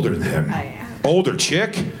 You're older than him. I am. Older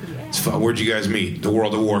chick? It's fun. Where'd you guys meet? The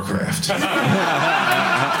World of Warcraft.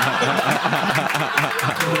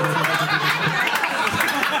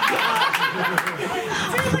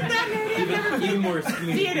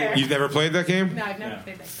 Theater. You've never played that game? No, I've never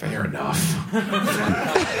played that. Fair enough.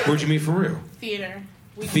 Where'd you meet for real? Theater.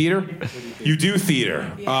 We do Theater? You do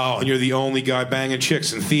theater. Oh, and you're the only guy banging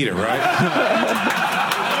chicks in theater, right?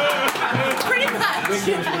 Pretty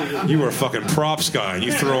much. You were a fucking props guy, and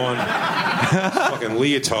you throw on fucking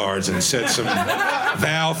leotards and said some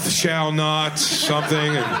 "thou shall not"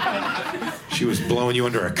 something, and she was blowing you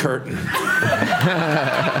under a curtain. Seen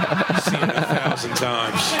it 1,000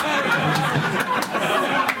 times.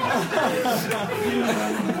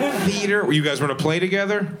 Theater? You guys want to play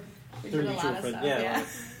together? We did a lot of stuff. Yeah.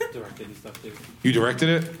 Directed and stuff too. You directed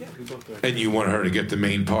it? Yeah, we both directed. And you want her to get the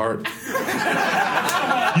main part?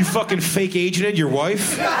 You fucking fake agented your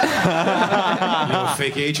wife? You know what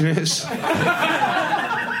fake agent is?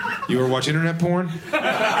 You ever watch internet porn?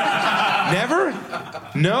 Never?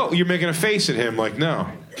 No? You're making a face at him like, no.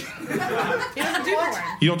 He doesn't do porn.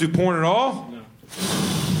 You don't do porn at all? No.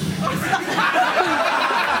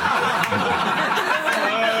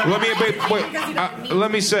 Let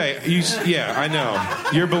me say, yeah, I know.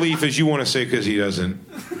 Your belief is you want to say because he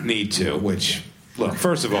doesn't need to, which, look,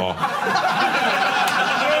 first of all,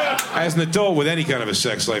 as an adult with any kind of a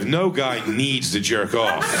sex life, no guy needs to jerk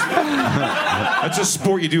off. That's a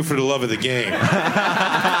sport you do for the love of the game.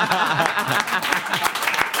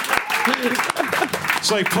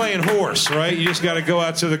 It's like playing horse, right? You just got to go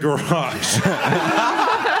out to the garage.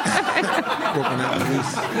 I'm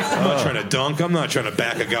not trying to dunk. I'm not trying to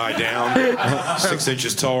back a guy down 6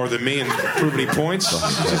 inches taller than me and prove any points.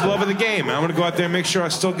 It's just love of the game. I'm going to go out there and make sure I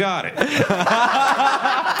still got it.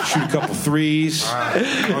 Shoot a couple threes.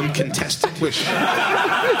 Uncontested. Contested.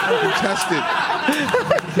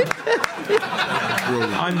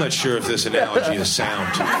 I'm not sure if this analogy is sound.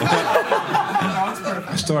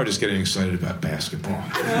 I started just getting excited about basketball.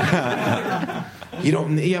 You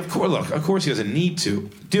don't. Yeah, of course. Look, of course he doesn't need to.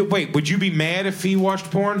 Wait, would you be mad if he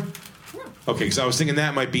watched porn? Okay, because I was thinking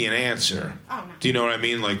that might be an answer. Oh, no. Do you know what I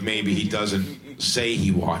mean? Like maybe he doesn't say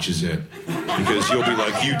he watches it because you'll be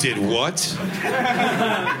like, "You did what?"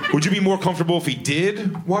 Would you be more comfortable if he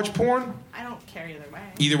did watch porn? I don't care either way.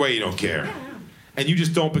 Either way, you don't care, and you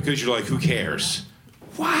just don't because you're like, "Who cares?"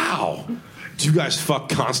 Wow. Do you guys fuck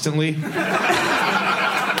constantly?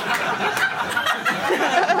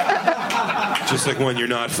 Just like when you're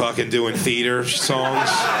not fucking doing theater songs.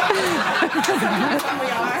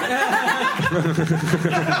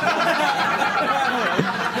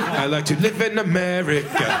 I like to live in America.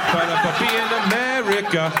 Be in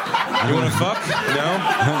America. You want to fuck? No?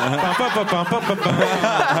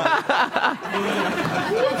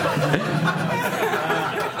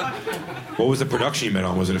 What was the production you met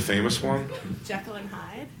on? Was it a famous one? Jekyll and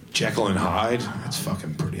Hyde. Jekyll and Hyde? That's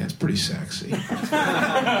fucking pretty. That's pretty sexy.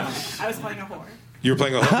 I was playing a whore. You were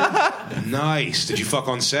playing a hooker? Nice. Did you fuck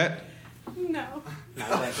on set? No.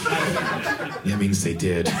 Yeah, it means they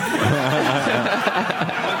did.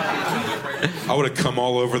 I would have come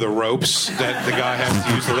all over the ropes that the guy has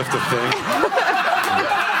to use to lift the thing.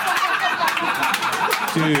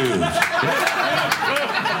 Dude.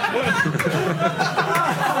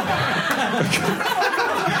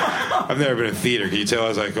 I've never been in theater. Can you tell? I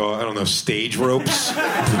was like, oh, I don't know, stage ropes? Dude,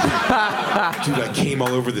 I came all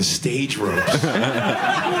over the stage ropes.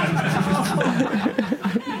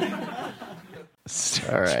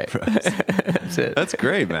 All right. That's it. That's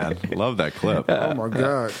great, man. Love that clip. Oh my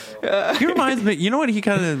God. He reminds me. You know what? He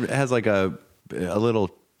kind of has like a little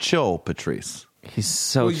chill Patrice. He's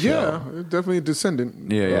so Well, chill. yeah, definitely a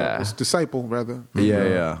descendant. Yeah. It's disciple rather.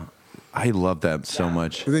 Yeah. I love that so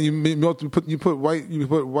much. And then you put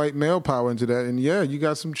white male power into that, and yeah, you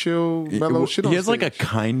got some chill, mellow shit on He has like a stage.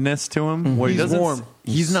 kindness to him where he He's doesn't. warm.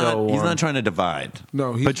 He's not. so He's warm. not trying to divide.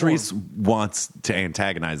 No, he's Patrice wants to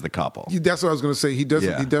antagonize the couple. That's what I was going to say. He does.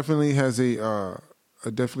 Yeah. He definitely has a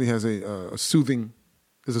soothing.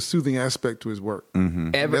 There's a soothing aspect to his work.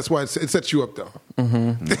 Mm-hmm. That's why it sets you up, though.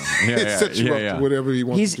 Yeah, It sets you up to whatever he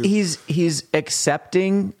wants to do. He's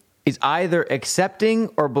accepting. He's either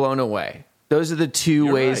accepting or blown away. Those are the two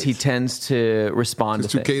You're ways right. he tends to respond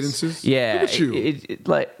His to two things. cadences? Yeah, Look at you.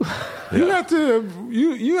 Like You have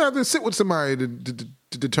to sit with somebody to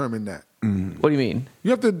determine that. what do you mean?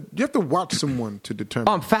 You have to watch someone to determine.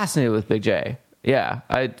 Oh, I'm fascinated with Big J. Yeah,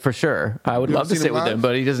 for sure. I would You love ever to seen sit him with live? him,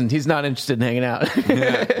 but he's not interested in hanging out. He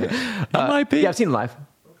might be. Yeah, I've seen him live.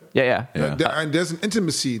 Yeah. Yeah. And there's an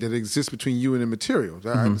intimacy that exists between you and the material.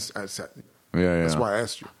 Yeah. That's why I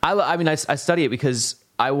asked you. I mean, I study it because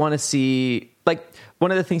I want to see, like,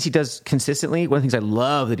 one of the things he does consistently, one of the things I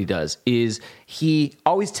love that he does is he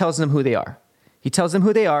always tells them who they are. He tells them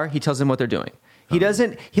who they are. He tells them what they're doing. He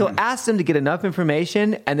doesn't, he'll ask them to get enough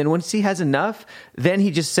information. And then once he has enough, then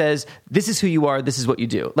he just says, this is who you are. This is what you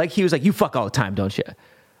do. Like he was like, you fuck all the time, don't you?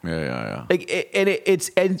 Yeah. Like,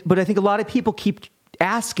 but I think a lot of people keep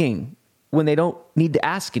asking when they don't need to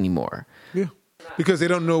ask anymore. Yeah, because they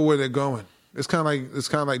don't know where they're going. It's kind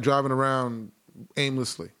of like driving around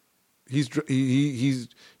aimlessly. He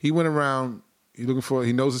went around. He's looking for.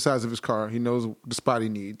 He knows the size of his car. He knows the spot he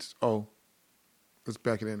needs. Oh, let's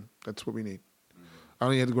back it in. That's what we need. I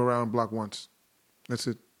only had to go around the block once. That's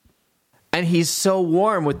it. And he's so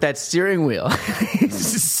warm with that steering wheel.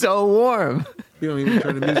 He's just so warm. He don't even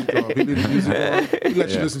turn the music off. He leaves the music off. He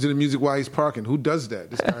lets you listen to the music while he's parking. Who does that?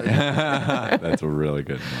 This guy. That's a really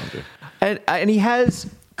good analogy. And he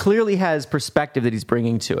clearly has perspective that he's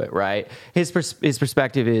bringing to it, right? His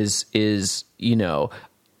perspective is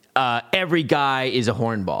every guy is a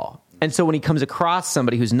hornball. And so when he comes across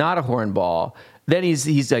somebody who's not a hornball, then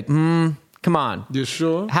he's like, come on. You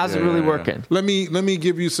sure? How's it really working? Let me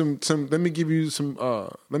give you let me give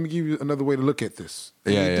you another way to look at this.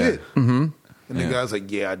 And he did. Mm-hmm. And the guy's like,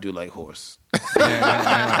 yeah, I do like horse.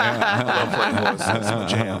 I love playing horse. That's my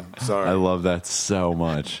jam. Sorry. I love that so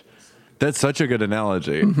much. That's such a good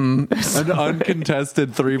analogy. Mm-hmm. An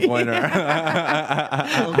uncontested 3-pointer.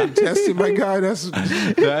 Uncontested, my guy.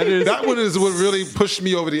 That one is what really pushed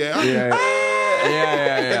me over the edge. Yeah.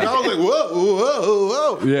 And I was like,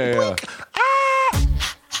 whoa. Yeah.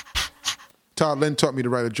 Todd Lynn taught me to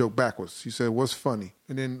write a joke backwards. He said, "What's funny?"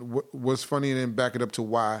 And then what's funny, and then back it up to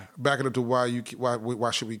why. Back it up to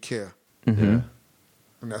why should we care? Mm-hmm.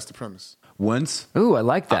 And that's the premise. Once, ooh, I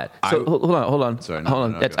like that. So hold on. Sorry,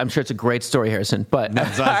 hold on. I'm sure it's a great story, Harrison. But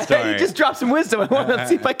That's not a story. you just dropped some wisdom. I want to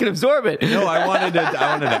see if I can absorb it. No, I wanted to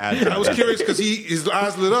add. I was curious because his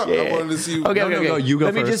eyes lit up. I wanted to see. Okay. No, you go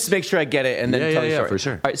Let me first. just make sure I get it, and then tell the story. For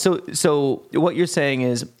sure. All right. So what you're saying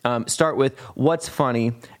is start with what's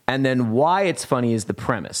funny, and then why it's funny is the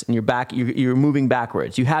premise, and you're moving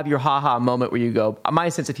backwards. You have your ha-ha moment where you go, my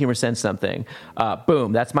sense of humor sensed something.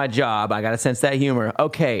 Boom, that's my job. I got to sense that humor.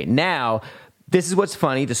 Okay, now this is what's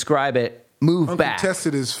funny. Describe it. Move back.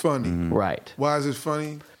 Uncontested is funny. Mm-hmm. Right. Why is it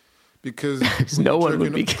funny? Because no one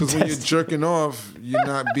would be because when you're jerking off, you're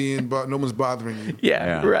not being no one's bothering you.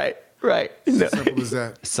 Yeah. Right. It's as simple as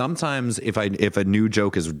that. Sometimes if a new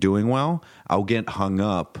joke is doing well, I'll get hung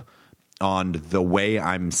up on the way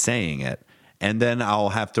I'm saying it. And then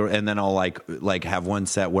I'll like have one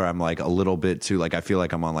set where I'm like a little bit too, like I feel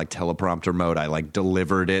like I'm on like teleprompter mode. I like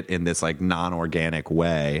delivered it in this like non-organic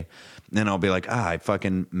way. And I'll be like, I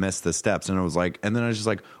fucking missed the steps. And I was like, and then I was just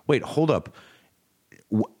like, wait, hold up.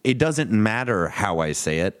 It doesn't matter how I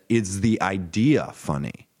say it. It's the idea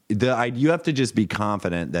funny. You have to just be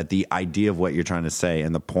confident that the idea of what you're trying to say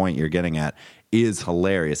and the point you're getting at is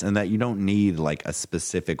hilarious, and that you don't need like a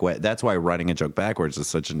specific way. That's why writing a joke backwards is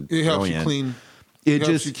such an it helps you clean. It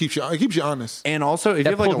keeps you honest. And also, if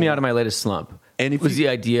that you have pulled me out of my latest slump. And it was the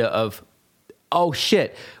idea of, oh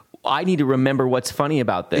shit, I need to remember what's funny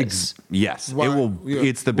about this. Yes, it will. Yeah.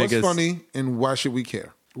 It's the biggest. What's funny, and why should we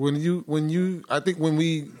care? When I think when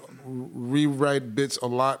we rewrite bits a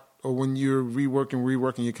lot, or when you're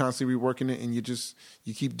reworking, you're constantly reworking it, and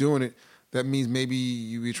you keep doing it. That means maybe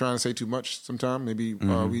you're trying to say too much sometimes. Maybe we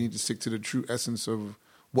need to stick to the true essence of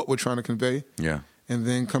what we're trying to convey. Yeah. And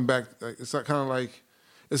then come back. It's kind of like,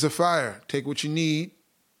 it's a fire. Take what you need.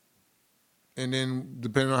 And then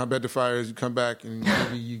depending on how bad the fire is, you come back and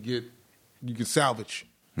maybe you can salvage.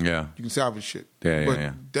 Yeah. You can salvage shit. Yeah.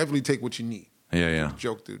 But definitely take what you need. Yeah. For the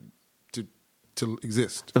joke to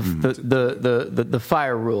exist. The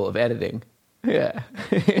fire rule of editing. Yeah.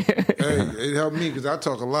 Hey, it helped me because I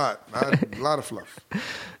talk a lot. A lot of fluff.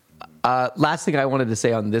 Last thing I wanted to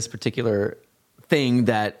say on this particular thing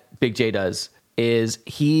that Big J does is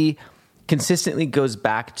he consistently goes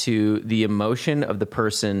back to the emotion of the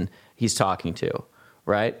person he's talking to,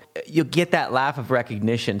 right? You'll get that laugh of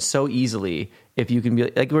recognition so easily if you can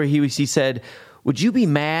be like where he said, would you be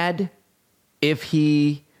mad if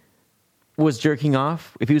he was jerking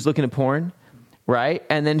off, if he was looking at porn? Right,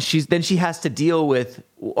 and then she has to deal with,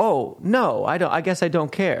 oh no, I don't. I guess I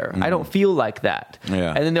don't care. I don't feel like that.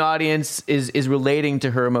 Yeah. And then the audience is relating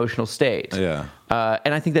to her emotional state. Yeah.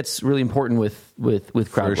 And I think that's really important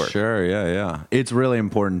with crowd work. For sure. Yeah. It's really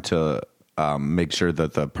important to make sure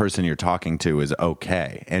that the person you're talking to is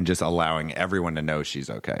okay, and just allowing everyone to know she's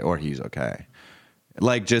okay or he's okay.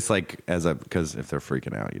 Because if they're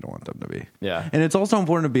freaking out, you don't want them to be. Yeah. And it's also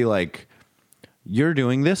important to be like, you're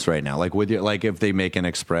doing this right now. Like with your, like if they make an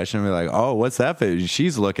expression, we're like, oh, what's that face?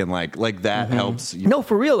 She's looking like that helps. No,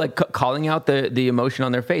 for real, like calling out the emotion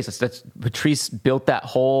on their face. That's Patrice built that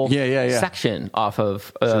whole section off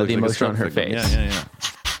of the emotion on her face. Yeah.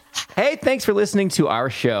 Hey, thanks for listening to our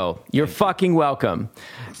show. You're fucking welcome.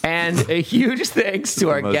 And a huge thanks to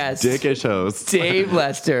our guest, dickish host, Dave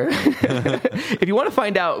Lester. If you want to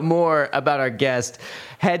find out more about our guest,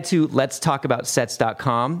 head to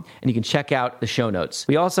letstalkaboutsets.com and you can check out the show notes.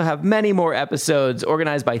 We also have many more episodes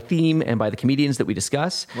organized by theme and by the comedians that we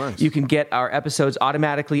discuss. Nice. You can get our episodes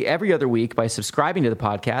automatically every other week by subscribing to the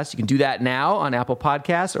podcast. You can do that now on Apple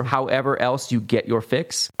Podcasts or however else you get your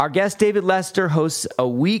fix. Our guest, David Lester, hosts a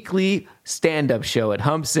weekly stand-up show at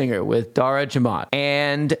Hump Singer with Dara Jamat,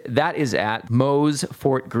 and that is at Moe's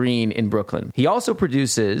Fort Greene in Brooklyn. He also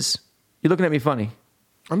produces... You're looking at me funny.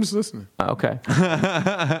 I'm just listening. Okay.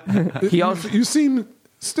 You seem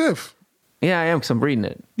stiff. Yeah, I am, because I'm reading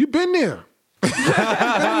it. You've been there. Don't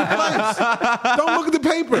look at the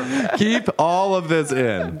paper. Keep all of this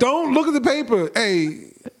in. Don't look at the paper.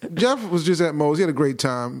 Hey, Jeff was just at Moe's. He had a great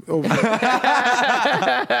time over there.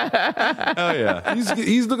 Oh yeah,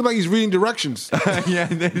 he's looking like he's reading directions.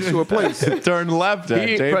 To a place. Turn left.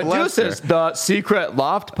 He Dave produces Lester. the Secret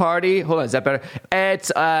Loft Party. Hold on, is that better?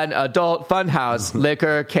 It's an adult funhouse,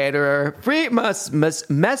 liquor, caterer, free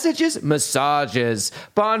messages, massages,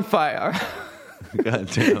 bonfire.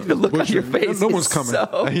 God damn. The look on your face. No one's coming.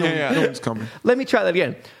 So... No one's coming. Let me try that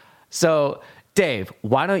again. So, Dave,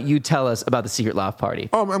 why don't you tell us about the Secret Loft Party?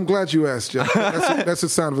 Oh, I'm glad you asked, Jeff. That's the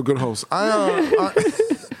sound of a good host.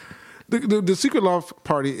 The Secret Loft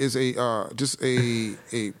Party is just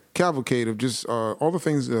a cavalcade of just all the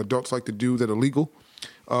things that adults like to do that are legal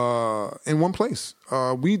in one place.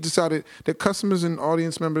 We decided that customers and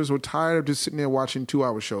audience members were tired of just sitting there watching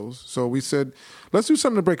 2-hour shows. So we said, let's do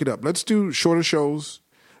something to break it up. Let's do shorter shows.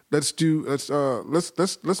 Let's train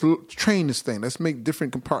this thing. Let's make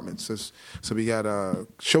different compartments. So we got a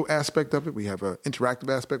show aspect of it. We have an interactive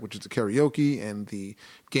aspect, which is the karaoke and the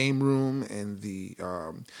game room and the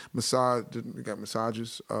massage. We got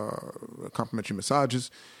massages, complimentary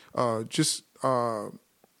massages, just a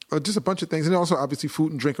bunch of things, and also obviously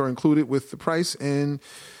food and drink are included with the price, and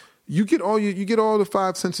you get all the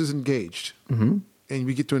 5 senses engaged. Mm-hmm. And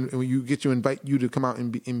we get to invite you to come out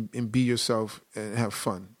and be yourself and have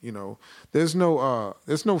fun. You know, there's no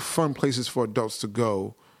fun places for adults to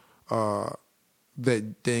go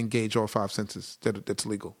that they engage all 5 senses that's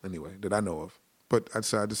legal anyway that I know of. But I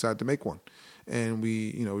decided to make one, and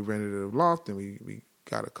we rented a loft, and we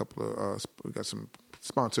got a couple of we got some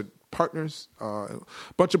sponsored partners, a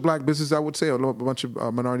bunch of black businesses, I would say, a bunch of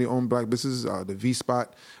minority-owned black businesses, the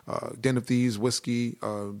V-Spot, Den of Thieves, Whiskey,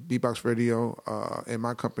 Beatbox Radio, and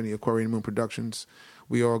my company, Aquarium Moon Productions.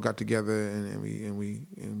 We all got together and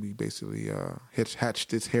we basically hatched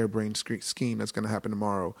this harebrained scheme that's going to happen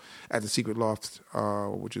tomorrow at the Secret Loft,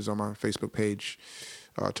 which is on my Facebook page,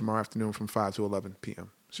 tomorrow afternoon from 5 to 11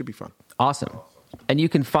 p.m. Should be fun. Awesome. And you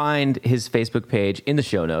can find his Facebook page in the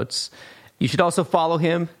show notes. You should also follow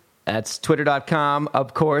him. That's twitter.com,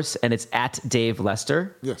 of course, and it's at Dave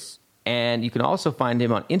Lester. Yes. And you can also find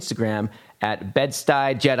him on Instagram at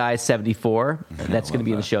BedStyJedi74. That's going to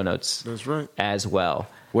be in the show notes. That's right. As well.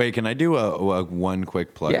 Wait, can I do a one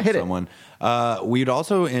quick plug? Yeah, hit someone? We'd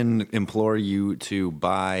also implore you to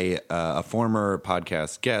buy a former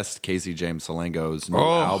podcast guest, Casey James Salengo's new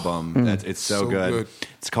album. It's so good.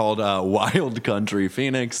 It's called Wild Country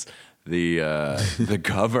Phoenix. The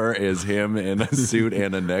cover is him in a suit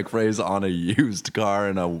and a neck brace on a used car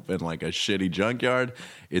in like a shitty junkyard.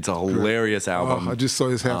 It's a hilarious album. I just saw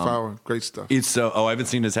his half hour. Great stuff. It's so. Oh, I haven't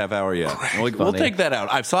seen his half hour yet. We'll take that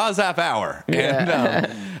out. I saw his half hour, and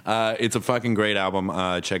it's a fucking great album.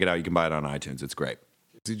 Check it out. You can buy it on iTunes. It's great.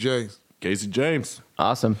 Casey James.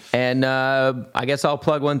 Awesome. And I guess I'll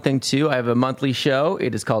plug one thing, too. I have a monthly show.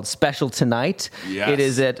 It is called Special Tonight. Yes. It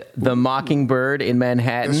is at the Mockingbird in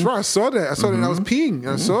Manhattan. That's right. I saw that. That. I was peeing.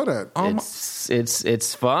 I saw that.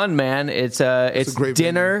 It's fun, man. It's a great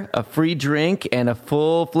dinner, venue. A free drink, and a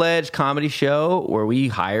full-fledged comedy show where we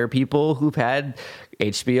hire people who've had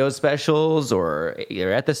HBO specials or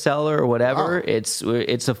you're at the Cellar or whatever. Wow. It's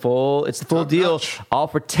the full deal, all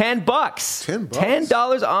for $10.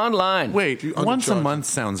 $10 online. Wait, once a month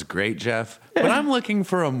sounds great, Jeff. But I'm looking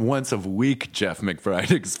for a once a week Jeff McBride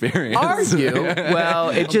experience. Are you? Well,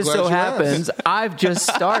 it just so happens I've just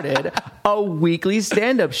started a weekly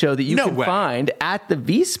stand-up show that you can find at the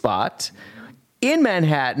V-Spot in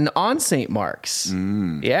Manhattan on St. Mark's.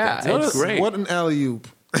 Yeah, that's great. What an alley-oop.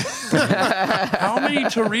 How many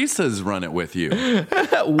Teresas run it with you?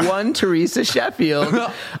 One Teresa Sheffield.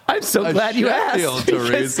 I'm so glad you Sheffield asked. because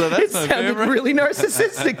Teresa, that's it my sounded favorite. really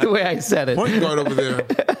narcissistic the way I said it. Point guard over there.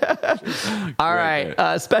 All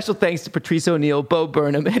right. Special thanks to Patrice O'Neill, Bo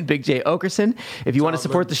Burnham, and Big J. Okerson. If you want to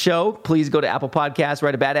support the show, please go to Apple Podcasts,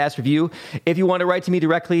 write a badass review. If you want to write to me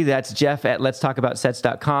directly, that's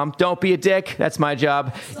Jeff@letstalkaboutsets.com. Don't be a dick. That's my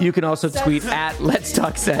job. You can also tweet at Let's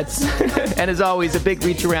Talk Sets. And as always, a big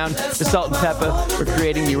reach around to Salt and Peppa for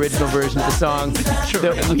creating the original version of the song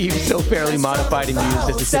that we've so fairly modified and used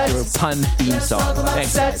as a particular pun theme song.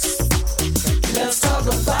 Thanks, guys. Let's talk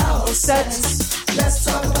about sets. Let's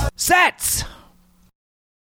talk about Sets!